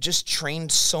 but you've just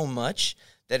trained so much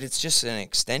that it's just an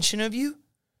extension of you,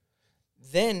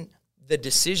 then the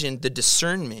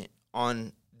discernment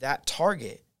on that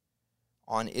target,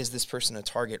 on is this person a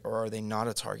target or are they not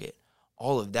a target,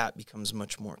 all of that becomes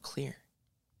much more clear.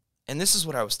 And this is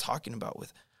what I was talking about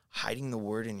with hiding the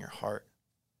word in your heart.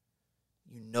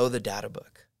 You know the data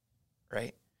book,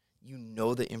 right? You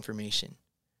know the information.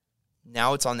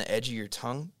 Now it's on the edge of your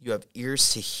tongue. You have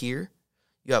ears to hear.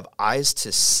 You have eyes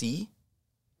to see.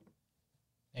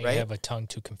 And right? You have a tongue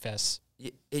to confess.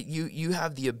 You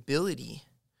have the ability.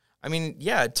 I mean,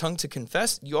 yeah, tongue to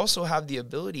confess. You also have the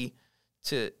ability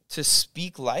to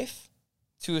speak life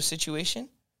to a situation.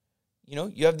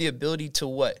 You have the ability to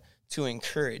what? To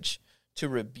encourage, to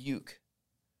rebuke.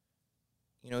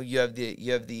 You have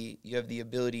the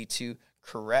ability to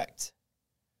correct.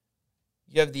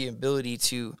 You have the ability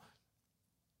to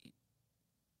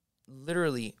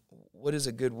literally, what is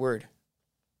a good word?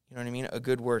 You know what I mean? A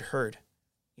good word heard,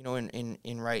 you know,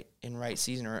 in right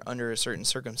season or under a certain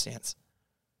circumstance.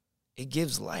 It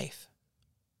gives life.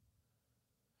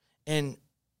 And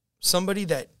somebody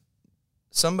that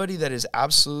is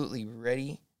absolutely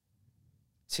ready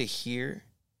to hear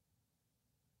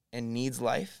and needs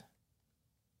life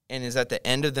and is at the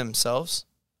end of themselves,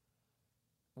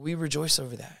 we rejoice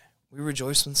over that. We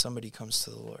rejoice when somebody comes to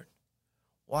the Lord.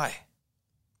 Why?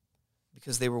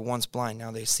 Because they were once blind,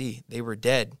 now they see. They were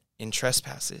dead in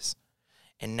trespasses,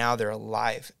 and now they're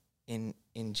alive in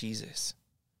Jesus.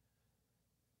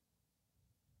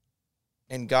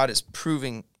 And God is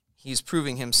he's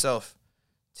proving himself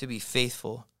to be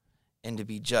faithful and to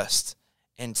be just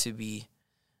and to be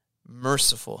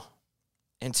merciful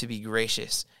and to be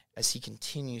gracious as he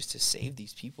continues to save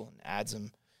these people and adds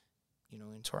them, you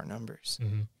know, into our numbers.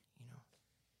 Mm-hmm. You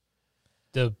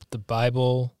know, The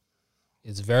Bible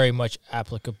is very much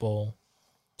applicable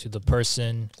to the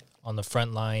person on the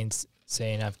front lines,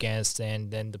 say in Afghanistan,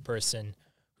 than the person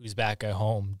who's back at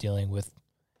home dealing with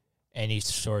any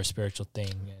sort of spiritual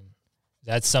thing. And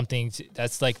that's something,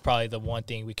 that's like probably the one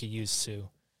thing we could use to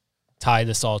tie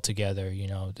this all together, you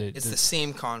know. It's the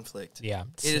same conflict. Yeah.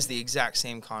 It is the exact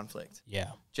same conflict.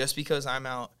 Yeah. Just because I'm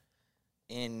out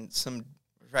in some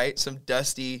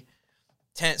dusty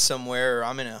tent somewhere, or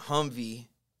I'm in a Humvee,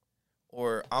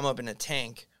 or I'm up in a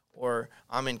tank, or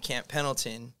I'm in Camp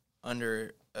Pendleton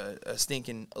under a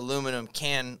stinking aluminum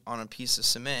can on a piece of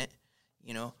cement,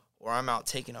 you know, or I'm out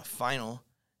taking a final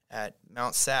at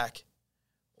Mount Sac,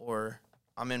 or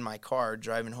I'm in my car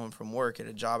driving home from work at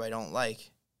a job I don't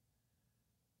like.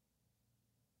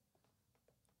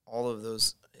 All of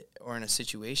those, or in a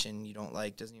situation you don't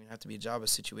like, doesn't even have to be a job, a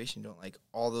situation you don't like,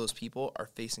 all those people are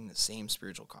facing the same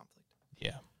spiritual conflict.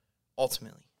 Yeah.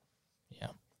 Ultimately. Yeah.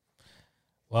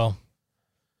 Well,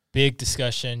 big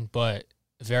discussion, but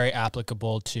very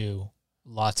applicable to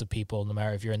lots of people, no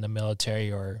matter if you're in the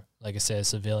military or, like I said, a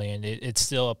civilian. It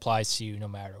still applies to you no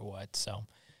matter what. So,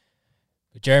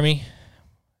 but Jeremy,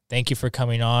 thank you for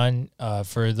coming on.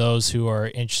 For those who are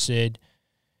interested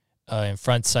in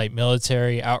Front Sight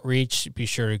Military Outreach, be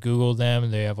sure to Google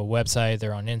them. They have a website.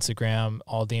 They're on Instagram.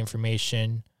 All the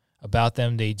information about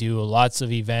them. They do lots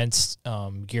of events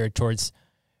geared towards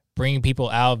bringing people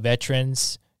out,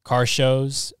 veterans, car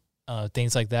shows,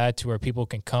 things like that, to where people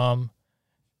can come,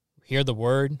 hear the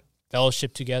word,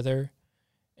 fellowship together,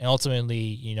 and ultimately,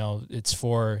 you know, it's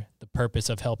for the purpose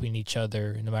of helping each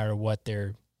other no matter what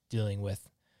they're dealing with.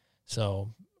 So,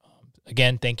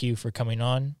 again, thank you for coming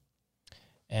on.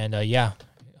 And, yeah,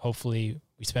 hopefully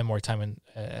we spend more time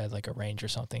at like a range or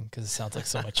something, because it sounds like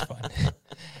so much fun.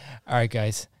 All right,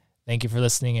 guys. Thank you for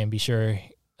listening, and be sure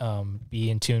be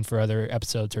in tune for other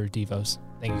episodes or devos.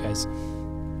 Thank you, guys.